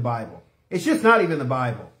even in the Bible. It's just not even in the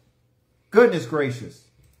Bible. Goodness gracious.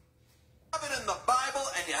 You have it in the Bible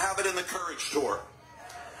and you have it in the Courage Tour.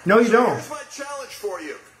 No, you don't. Here's my challenge for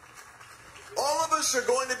you. All of us are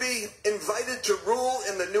going to be invited to rule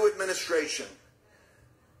in the new administration.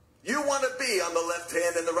 You want to be on the left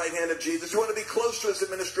hand and the right hand of Jesus. You want to be close to his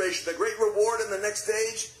administration. The great reward in the next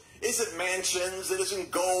stage isn't mansions. It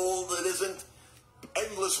isn't gold. It isn't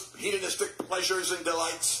endless hedonistic pleasures and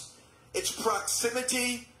delights. It's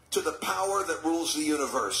proximity to the power that rules the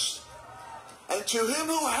universe. And to him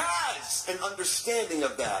who has an understanding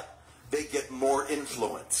of that, they get more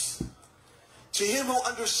influence. To him who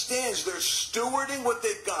understands they're stewarding what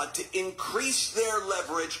they've got to increase their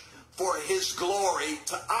leverage for his glory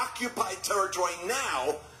to occupy territory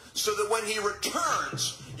now, so that when he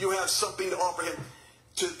returns, you have something to offer him.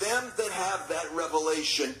 To them that have that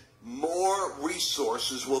revelation, more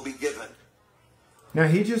resources will be given. Now,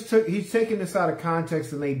 he's taking this out of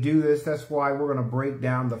context, and they do this. That's why we're going to break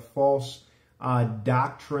down the false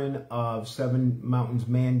doctrine of Seven Mountains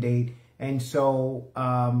Mandate. And so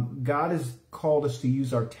God has called us to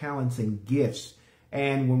use our talents and gifts.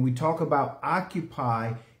 And when we talk about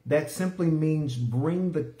occupy, that simply means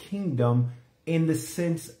bring the kingdom in the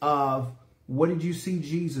sense of, what did you see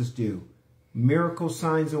Jesus do? Miracles,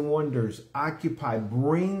 signs, and wonders. Occupy,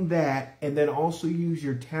 bring that, and then also use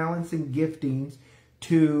your talents and giftings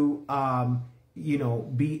to,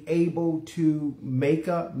 be able to make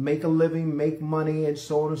a living, make money, and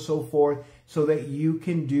so on and so forth, so that you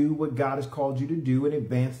can do what God has called you to do and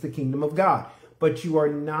advance the kingdom of God. But you are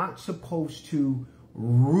not supposed to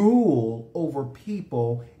rule over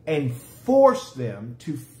people and force them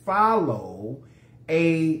to follow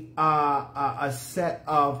a set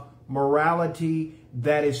of morality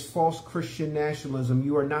that is false Christian nationalism.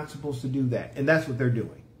 You are not supposed to do that. And that's what they're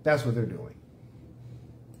doing. That's what they're doing.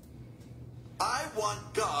 I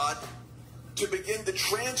want God to begin to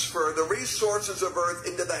transfer the resources of earth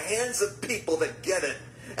into the hands of people that get it,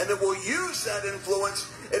 and that will use that influence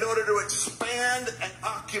in order to expand and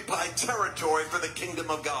occupy territory for the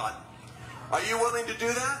kingdom of God. Are you willing to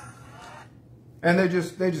do that? And they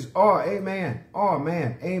just, oh, amen. Oh,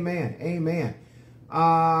 man. Amen. Amen.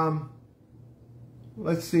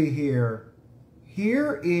 Let's see here.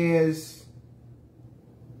 Here is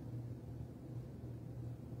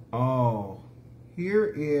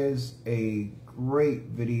a great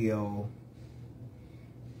video.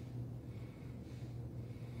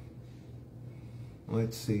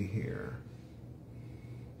 Let's see here.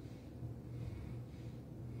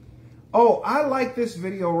 Oh, I like this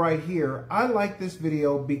video right here. I like this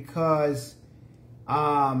video because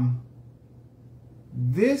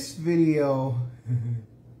this video,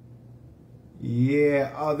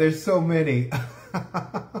 yeah, oh, there's so many.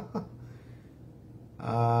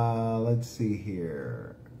 Let's see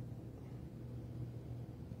here.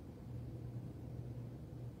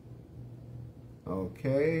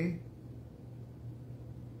 Okay.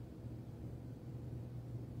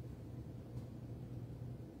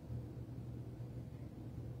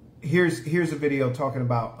 Here's a video talking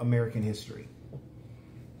about American history.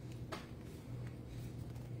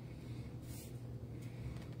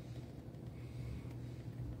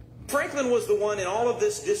 Franklin was the one in all of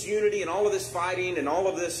this disunity and all of this fighting and all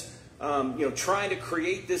of this, trying to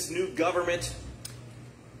create this new government,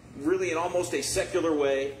 really in almost a secular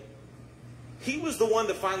way. He was the one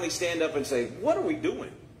to finally stand up and say, what are we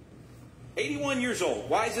doing? 81 years old.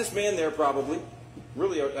 Why is this man there probably?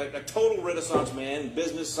 Really a total Renaissance man,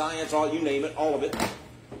 business, science, all, you name it, all of it.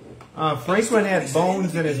 Franklin had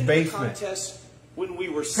bones in his basement. When we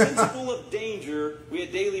were sensible of danger, we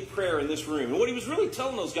had daily prayer in this room. And what he was really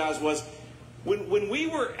telling those guys was, when we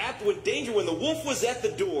were when the wolf was at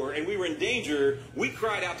the door and we were in danger, we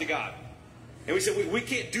cried out to God. And we said, we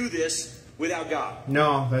can't do this without God.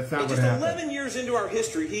 No, that's not what happened. 11 years into our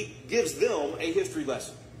history, he gives them a history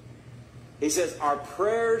lesson. He says, our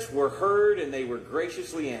prayers were heard and they were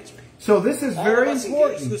graciously answered. So this is very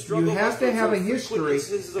important. You have to have a history.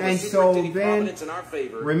 And so then,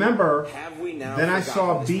 remember, then I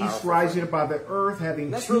saw a beast rising up out of the earth,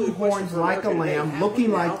 having two horns like a lamb,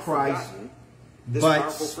 looking like Christ, but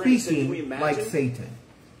speaking like Satan.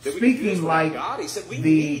 Speaking like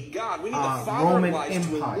the Roman Empire.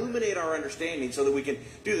 To illuminate our understanding so that we can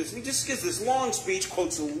do this. And he just gives this long speech,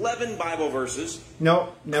 quotes 11 Bible verses.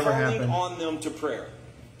 Nope, never happened. Calling on them to prayer.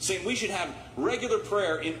 Saying we should have regular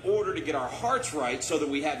prayer in order to get our hearts right so that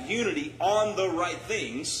we have unity on the right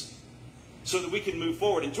things so that we can move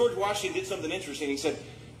forward. And George Washington did something interesting. He said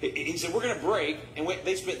we're going to break. And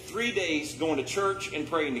they spent 3 days going to church and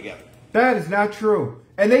praying together. That is not true.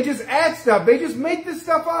 And they just add stuff. They just make this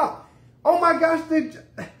stuff up. Oh my gosh,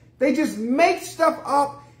 they just make stuff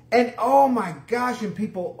up. And oh my gosh, and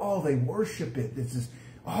people, oh, they worship it.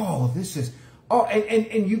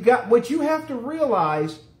 And you got, what you have to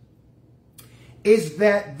realize is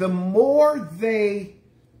that the more they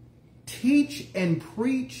teach and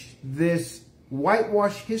preach this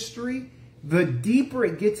whitewash history, the deeper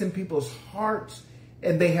it gets in people's hearts,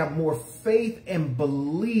 and they have more faith and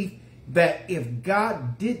belief that if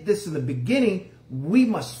God did this in the beginning, we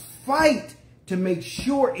must fight to make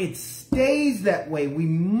sure it stays that way. We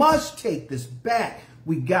must take this back.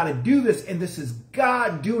 We got to do this. And this is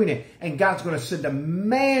God doing it. And God's going to send a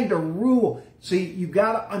man to rule. See, you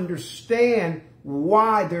got to understand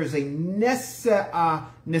why there's a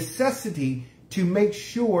necessity to make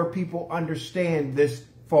sure people understand this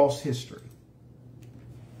false history.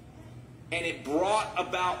 And it brought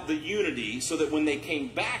about the unity so that when they came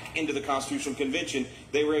back into the Constitutional Convention,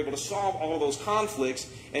 they were able to solve all of those conflicts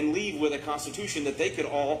and leave with a Constitution that they could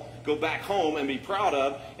all go back home and be proud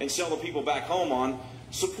of and sell the people back home on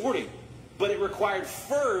supporting. But it required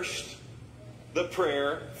first the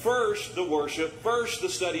prayer, first the worship, first the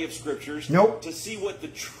study of Scriptures to see what the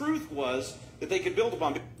truth was that they could build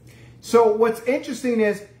upon. So what's interesting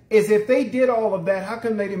is if they did all of that, how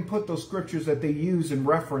come they didn't put those scriptures that they use and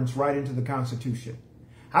reference right into the Constitution?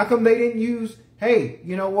 How come they didn't use, hey,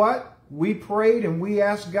 you know what? We prayed and we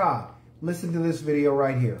asked God. Listen to this video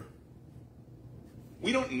right here.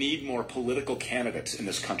 We don't need more political candidates in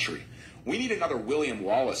this country. We need another William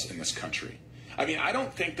Wallace in this country. I mean, I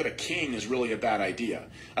don't think that a king is really a bad idea.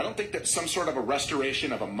 I don't think that some sort of a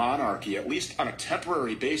restoration of a monarchy, at least on a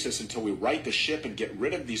temporary basis until we right the ship and get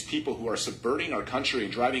rid of these people who are subverting our country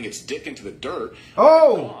and driving its dick into the dirt,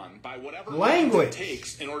 by whatever language it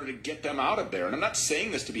takes in order to get them out of there. And I'm not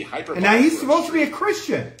saying this to be hyperbolic. And now he's supposed to be a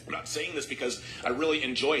Christian. I'm not saying this because I really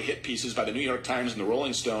enjoy hit pieces by the New York Times and the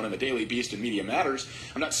Rolling Stone and the Daily Beast and Media Matters.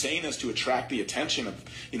 I'm not saying this to attract the attention of,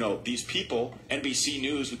 these people, NBC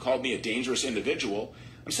News, who called me a dangerous individual.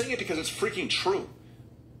 I'm saying it because it's freaking true.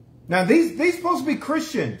 Now, these supposed to be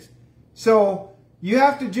Christians. So you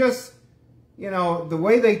have to just, the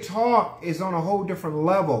way they talk is on a whole different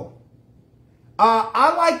level.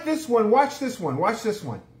 I like this one. Watch this one. Watch this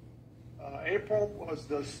one. April was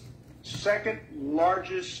the second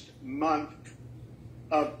largest month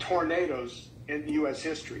of tornadoes in U.S.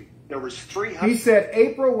 history. There was 300. He said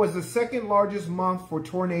April was the second largest month for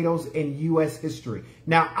tornadoes in U.S. history.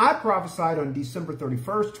 Now, I prophesied on December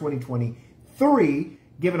 31st, 2023,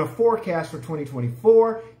 given a forecast for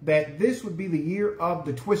 2024, that this would be the year of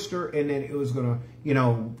the twister, and then it was going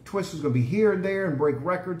to, twister's going to be here and there and break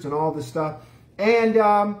records and all this stuff. And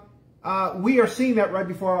we are seeing that right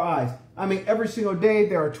before our eyes. I mean, every single day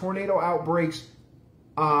there are tornado outbreaks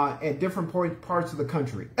at different parts of the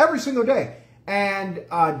country. Every single day. And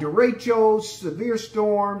derechos, severe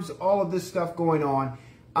storms, all of this stuff going on.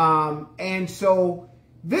 And so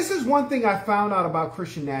this is one thing I found out about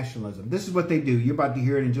Christian nationalism. This is what they do. You're about to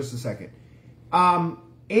hear it in just a second.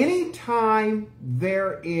 Anytime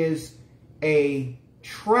there is a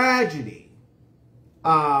tragedy,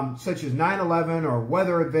 such as 9/11 or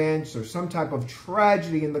weather events or some type of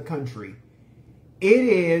tragedy in the country, it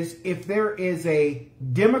is, if there is a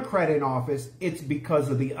Democrat in office, it's because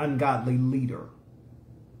of the ungodly leader.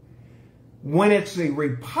 When it's a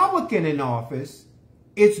Republican in office,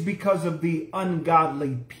 it's because of the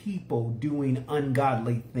ungodly people doing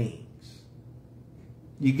ungodly things.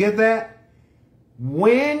 You get that?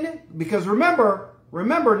 Because remember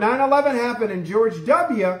 9/11 happened and George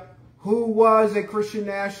W., who was a Christian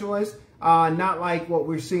nationalist, not like what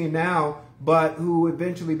we're seeing now, but who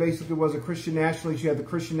eventually basically was a Christian nationalist. You had the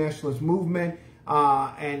Christian nationalist movement,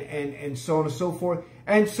 and so on and so forth.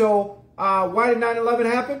 And so, why did 9/11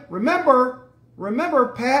 happen? Remember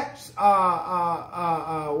Pat's,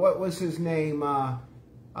 what was his name?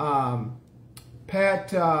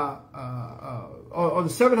 Pat, on the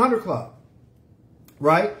 700 Club,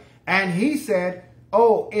 right? And he said,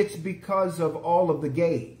 oh, it's because of all of the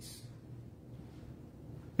gays.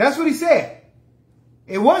 That's what he said.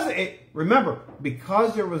 It wasn't, remember,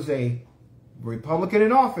 because there was a Republican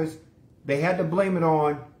in office, they had to blame it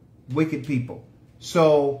on wicked people.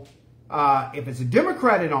 So if it's a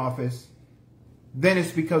Democrat in office, then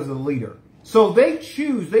it's because of the leader. So they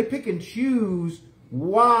pick and choose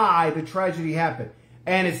why the tragedy happened.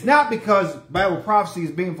 And it's not because Bible prophecy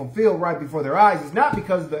is being fulfilled right before their eyes. It's not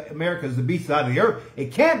because America is the beast out of the earth.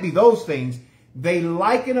 It can't be those things. They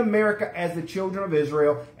liken America as the children of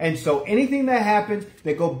Israel. And so anything that happens,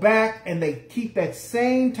 they go back and they keep that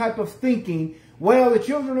same type of thinking. Well, the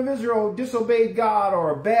children of Israel disobeyed God,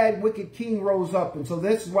 or a bad, wicked king rose up. And so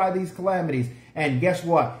this is why these calamities. And guess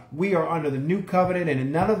what? We are under the new covenant,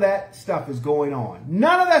 and none of that stuff is going on.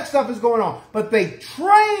 None of that stuff is going on. But they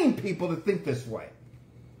train people to think this way.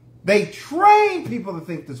 They train people to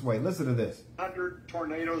think this way. Listen to this. 100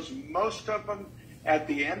 tornadoes, most of them at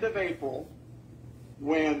the end of April,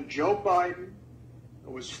 when Joe Biden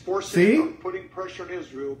was putting pressure on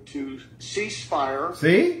Israel to cease fire.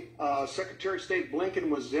 See? Secretary of State Blinken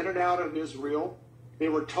was in and out of Israel. They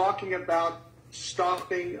were talking about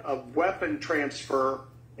stopping of weapon transfer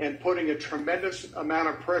and putting a tremendous amount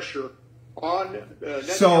of pressure on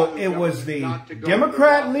so it was the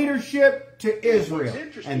Democrat leadership to Israel.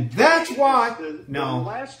 And that's why, the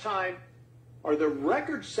last time, or the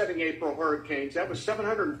record-setting April hurricanes, that was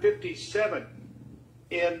 757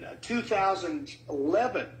 in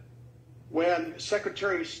 2011, when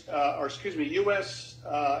U.S.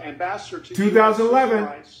 Ambassador to 2011,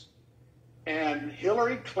 and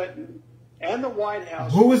Hillary Clinton and the White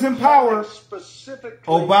House, who was in power, specifically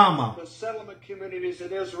Obama, the settlement communities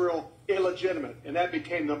in Israel illegitimate, and that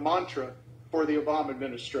became the mantra for the Obama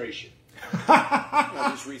administration.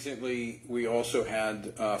 Just recently, we also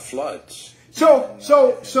had floods. So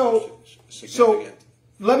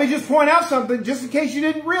let me just point out something, just in case you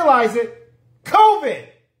didn't realize it. COVID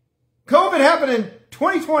happened in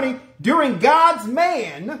 2020 during God's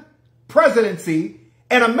man presidency,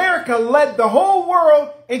 and America led the whole world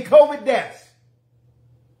in COVID deaths.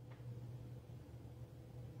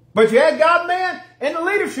 But you had God man and the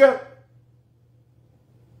leadership.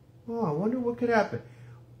 Oh, I wonder what could happen.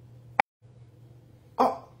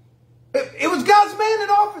 Oh, it was God's man in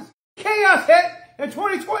office. Chaos hit in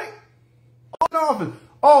 2020. In office.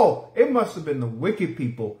 Oh, it must have been the wicked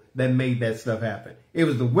people that made that stuff happen. It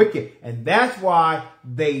was the wicked. And that's why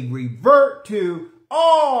they revert to,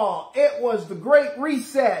 it was the Great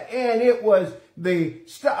Reset, and it was the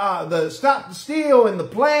Stop the Steal and the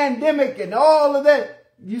pandemic and all of that.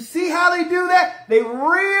 You see how they do that? They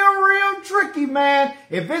real tricky, man.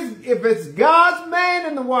 If it's God's man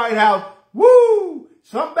in the White House, woo,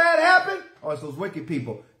 something bad happened. Oh, it's those wicked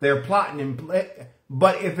people. They're plotting and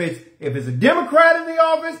but if it's a Democrat in the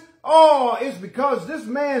office, it's because this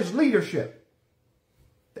man's leadership.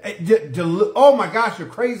 Oh my gosh, you're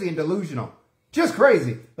crazy and delusional. Just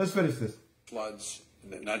crazy. Let's finish this. Floods,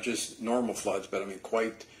 not just normal floods, but I mean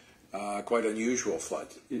quite unusual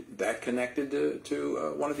floods. That connected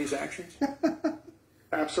to one of these actions?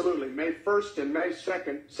 Absolutely. May 1st and May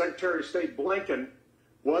 2nd, Secretary of State Blinken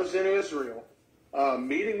was in Israel,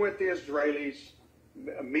 meeting with the Israelis,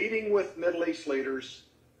 meeting with Middle East leaders,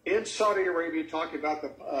 in Saudi Arabia, talking about the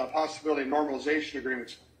possibility of normalization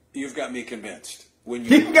agreements. You've got me convinced.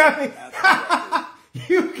 You got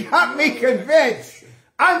me convinced.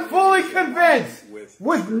 I'm fully convinced.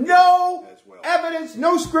 With no evidence,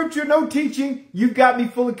 no scripture, no teaching, you've got me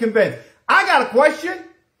fully convinced. I got a question.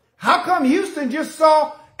 How come Houston just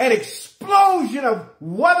saw an explosion of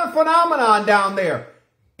weather phenomenon down there?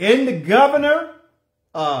 In the governor,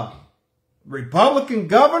 Republican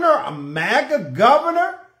governor, a MAGA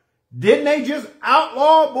governor? Didn't they just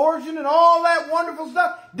outlaw abortion and all that wonderful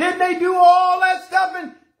stuff? Didn't they do all that stuff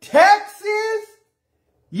in Texas?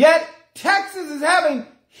 Yet Texas is having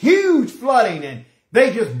huge flooding, and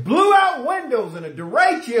they just blew out windows and a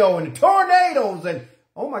derecho and tornadoes, and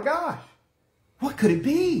oh my gosh, what could it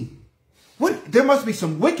be? There must be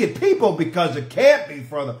some wicked people, because it can't be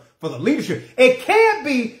for the leadership. It can't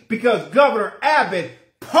be because Governor Abbott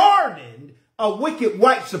pardoned a wicked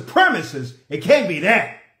white supremacist. It can't be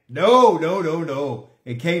that. No.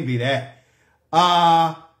 It can't be that.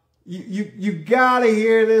 You gotta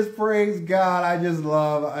hear this. Praise God. I just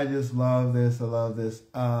love this. I love this.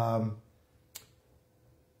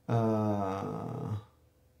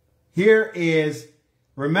 Here is,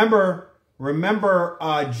 remember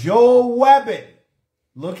Joel Webbin.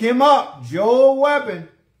 Look him up. Joel Webbin.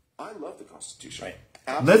 I love the Constitution. Right.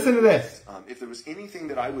 Listen to this. If there was anything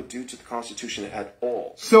that I would do to the Constitution at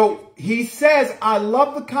all. So he says, I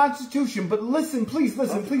love the Constitution, but listen, please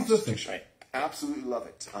listen. Right. Absolutely love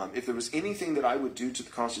it. If there was anything that I would do to the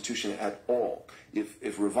Constitution at all,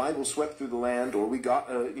 if revival swept through the land, or we got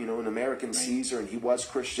an American Caesar and he was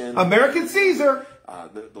Christian, American Caesar,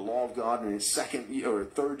 the law of God in its second or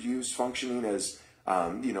third use functioning as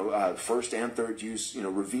first and third use,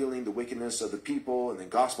 revealing the wickedness of the people, and then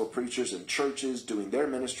gospel preachers and churches doing their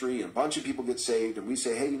ministry, and a bunch of people get saved, and we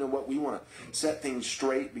say, hey, you know what, we want to set things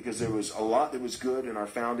straight because there was a lot that was good in our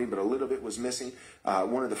founding, but a little bit was missing.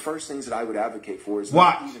 One of the first things that I would advocate for is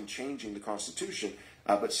not even changing the Constitution,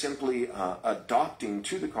 but simply adopting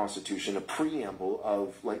to the Constitution a preamble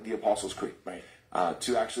of like the Apostles' Creed. Right.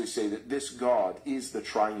 To actually say that this God is the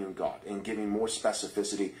triune God, and giving more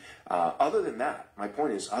specificity. Other than that, my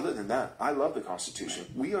point is, other than that, I love the Constitution.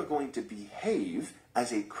 We are going to behave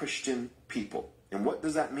as a Christian people. And what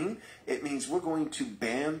does that mean? It means we're going to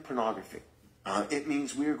ban pornography. It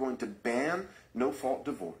means we are going to ban no-fault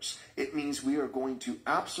divorce. It means we are going to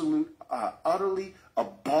utterly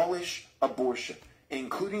abolish abortion,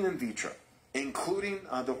 including in vitro, including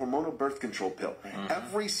the hormonal birth control pill.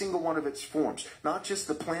 Every single one of its forms. Not just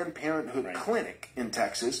the Planned Parenthood clinic in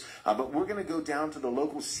Texas, but we're going to go down to the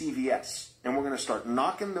local CVS, and we're going to start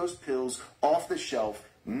knocking those pills off the shelf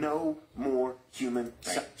No more human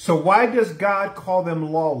sacrifice. So why does God call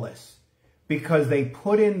them lawless? Because they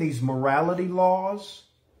put in these morality laws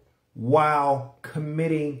while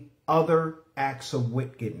committing other acts of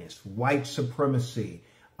wickedness, white supremacy,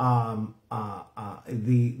 the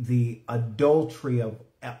adultery of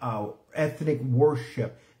ethnic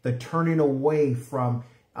worship, the turning away from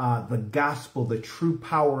the gospel, the true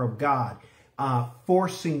power of God,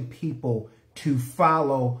 forcing people to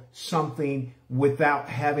follow something without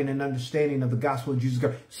having an understanding of the gospel of Jesus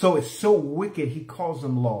Christ. So it's so wicked, he calls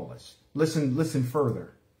them lawless. Listen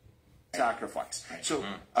further. Sacrifice. So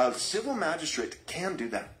a civil magistrate can do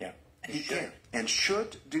that. Yeah. He can and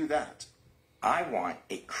should do that. I want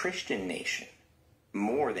a Christian nation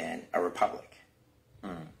more than a republic.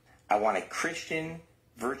 I want a Christian,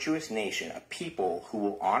 virtuous nation, a people who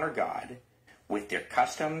will honor God with their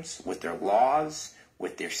customs, with their laws,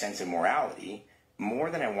 with their sense of morality, more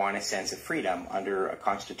than I want a sense of freedom under a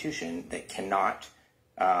constitution that cannot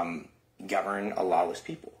govern a lawless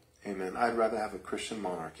people. Amen. I'd rather have a Christian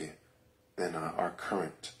monarchy than our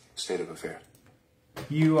current state of affairs.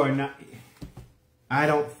 You are not... I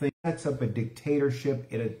don't think that's up a dictatorship.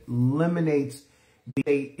 It eliminates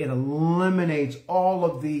all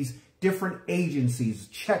of these different agencies,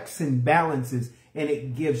 checks and balances, and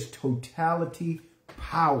it gives totality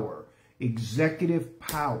power, executive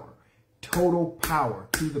power, total power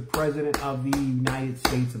to the President of the United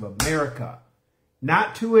States of America.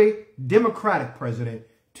 Not to a Democratic president,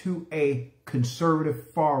 to a conservative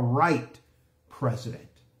far-right president.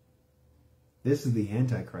 This is the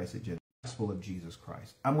Antichrist agenda. Gospel of Jesus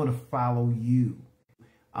Christ. I'm going to follow you.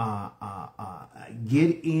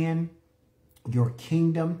 Get in your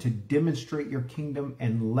kingdom to demonstrate your kingdom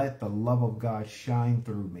and let the love of God shine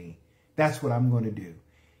through me. That's what I'm going to do.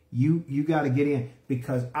 You got to get in,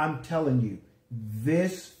 because I'm telling you,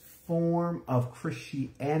 this form of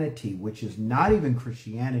Christianity, which is not even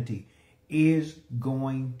Christianity, is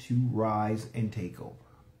going to rise and take over.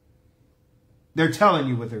 They're telling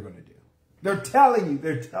you what they're going to do. They're telling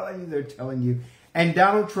you. And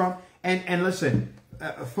Donald Trump, and listen,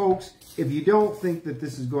 folks, if you don't think that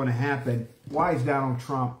this is going to happen, why is Donald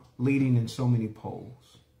Trump leading in so many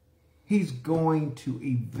polls? He's going to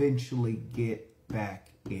eventually get back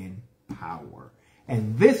in power.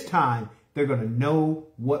 And this time, they're going to know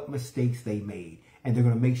what mistakes they made. And they're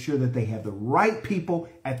going to make sure that they have the right people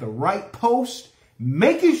at the right post,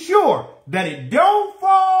 making sure that it don't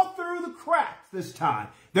fall through the cracks this time.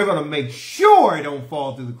 They're going to make sure it don't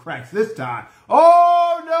fall through the cracks this time.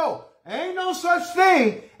 Oh, no. Ain't no such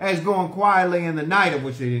thing as going quietly in the night, of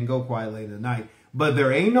which they didn't go quietly in the night. But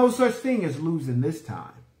there ain't no such thing as losing this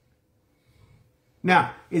time.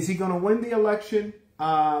 Now, is he going to win the election?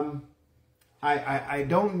 I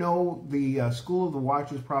don't know. The School of the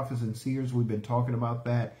Watchers, Prophets, and Seers, we've been talking about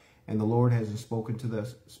that. And the Lord hasn't spoken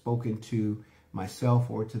to myself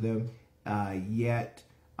or to them yet.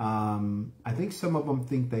 I think some of them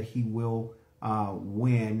think that he will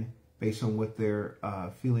win based on what their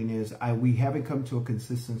feeling is. We haven't come to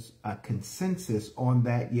a consensus on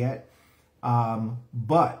that yet.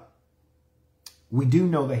 But we do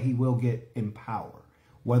know that he will get in power.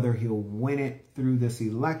 Whether he'll win it through this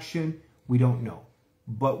election, we don't know.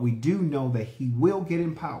 But we do know that he will get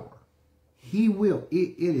in power. He will.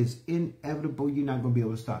 It is inevitable. You're not going to be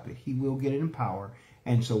able to stop it. He will get in power.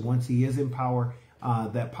 And so once he is in power,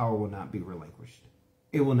 that power will not be relinquished.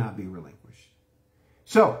 It will not be relinquished.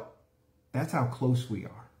 So that's how close we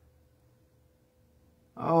are.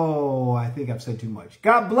 Oh, I think I've said too much.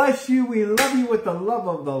 God bless you. We love you with the love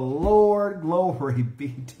of the Lord. Glory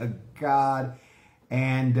be to God.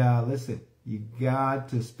 And listen, you got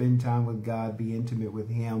to spend time with God, be intimate with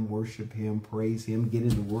him, worship him, praise him, get in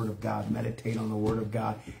the word of God, meditate on the word of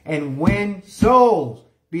God, and win souls.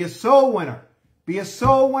 Be a soul winner. Be a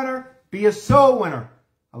soul winner. Be a soul winner.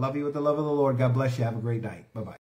 I love you with the love of the Lord. God bless you. Have a great night. Bye-bye.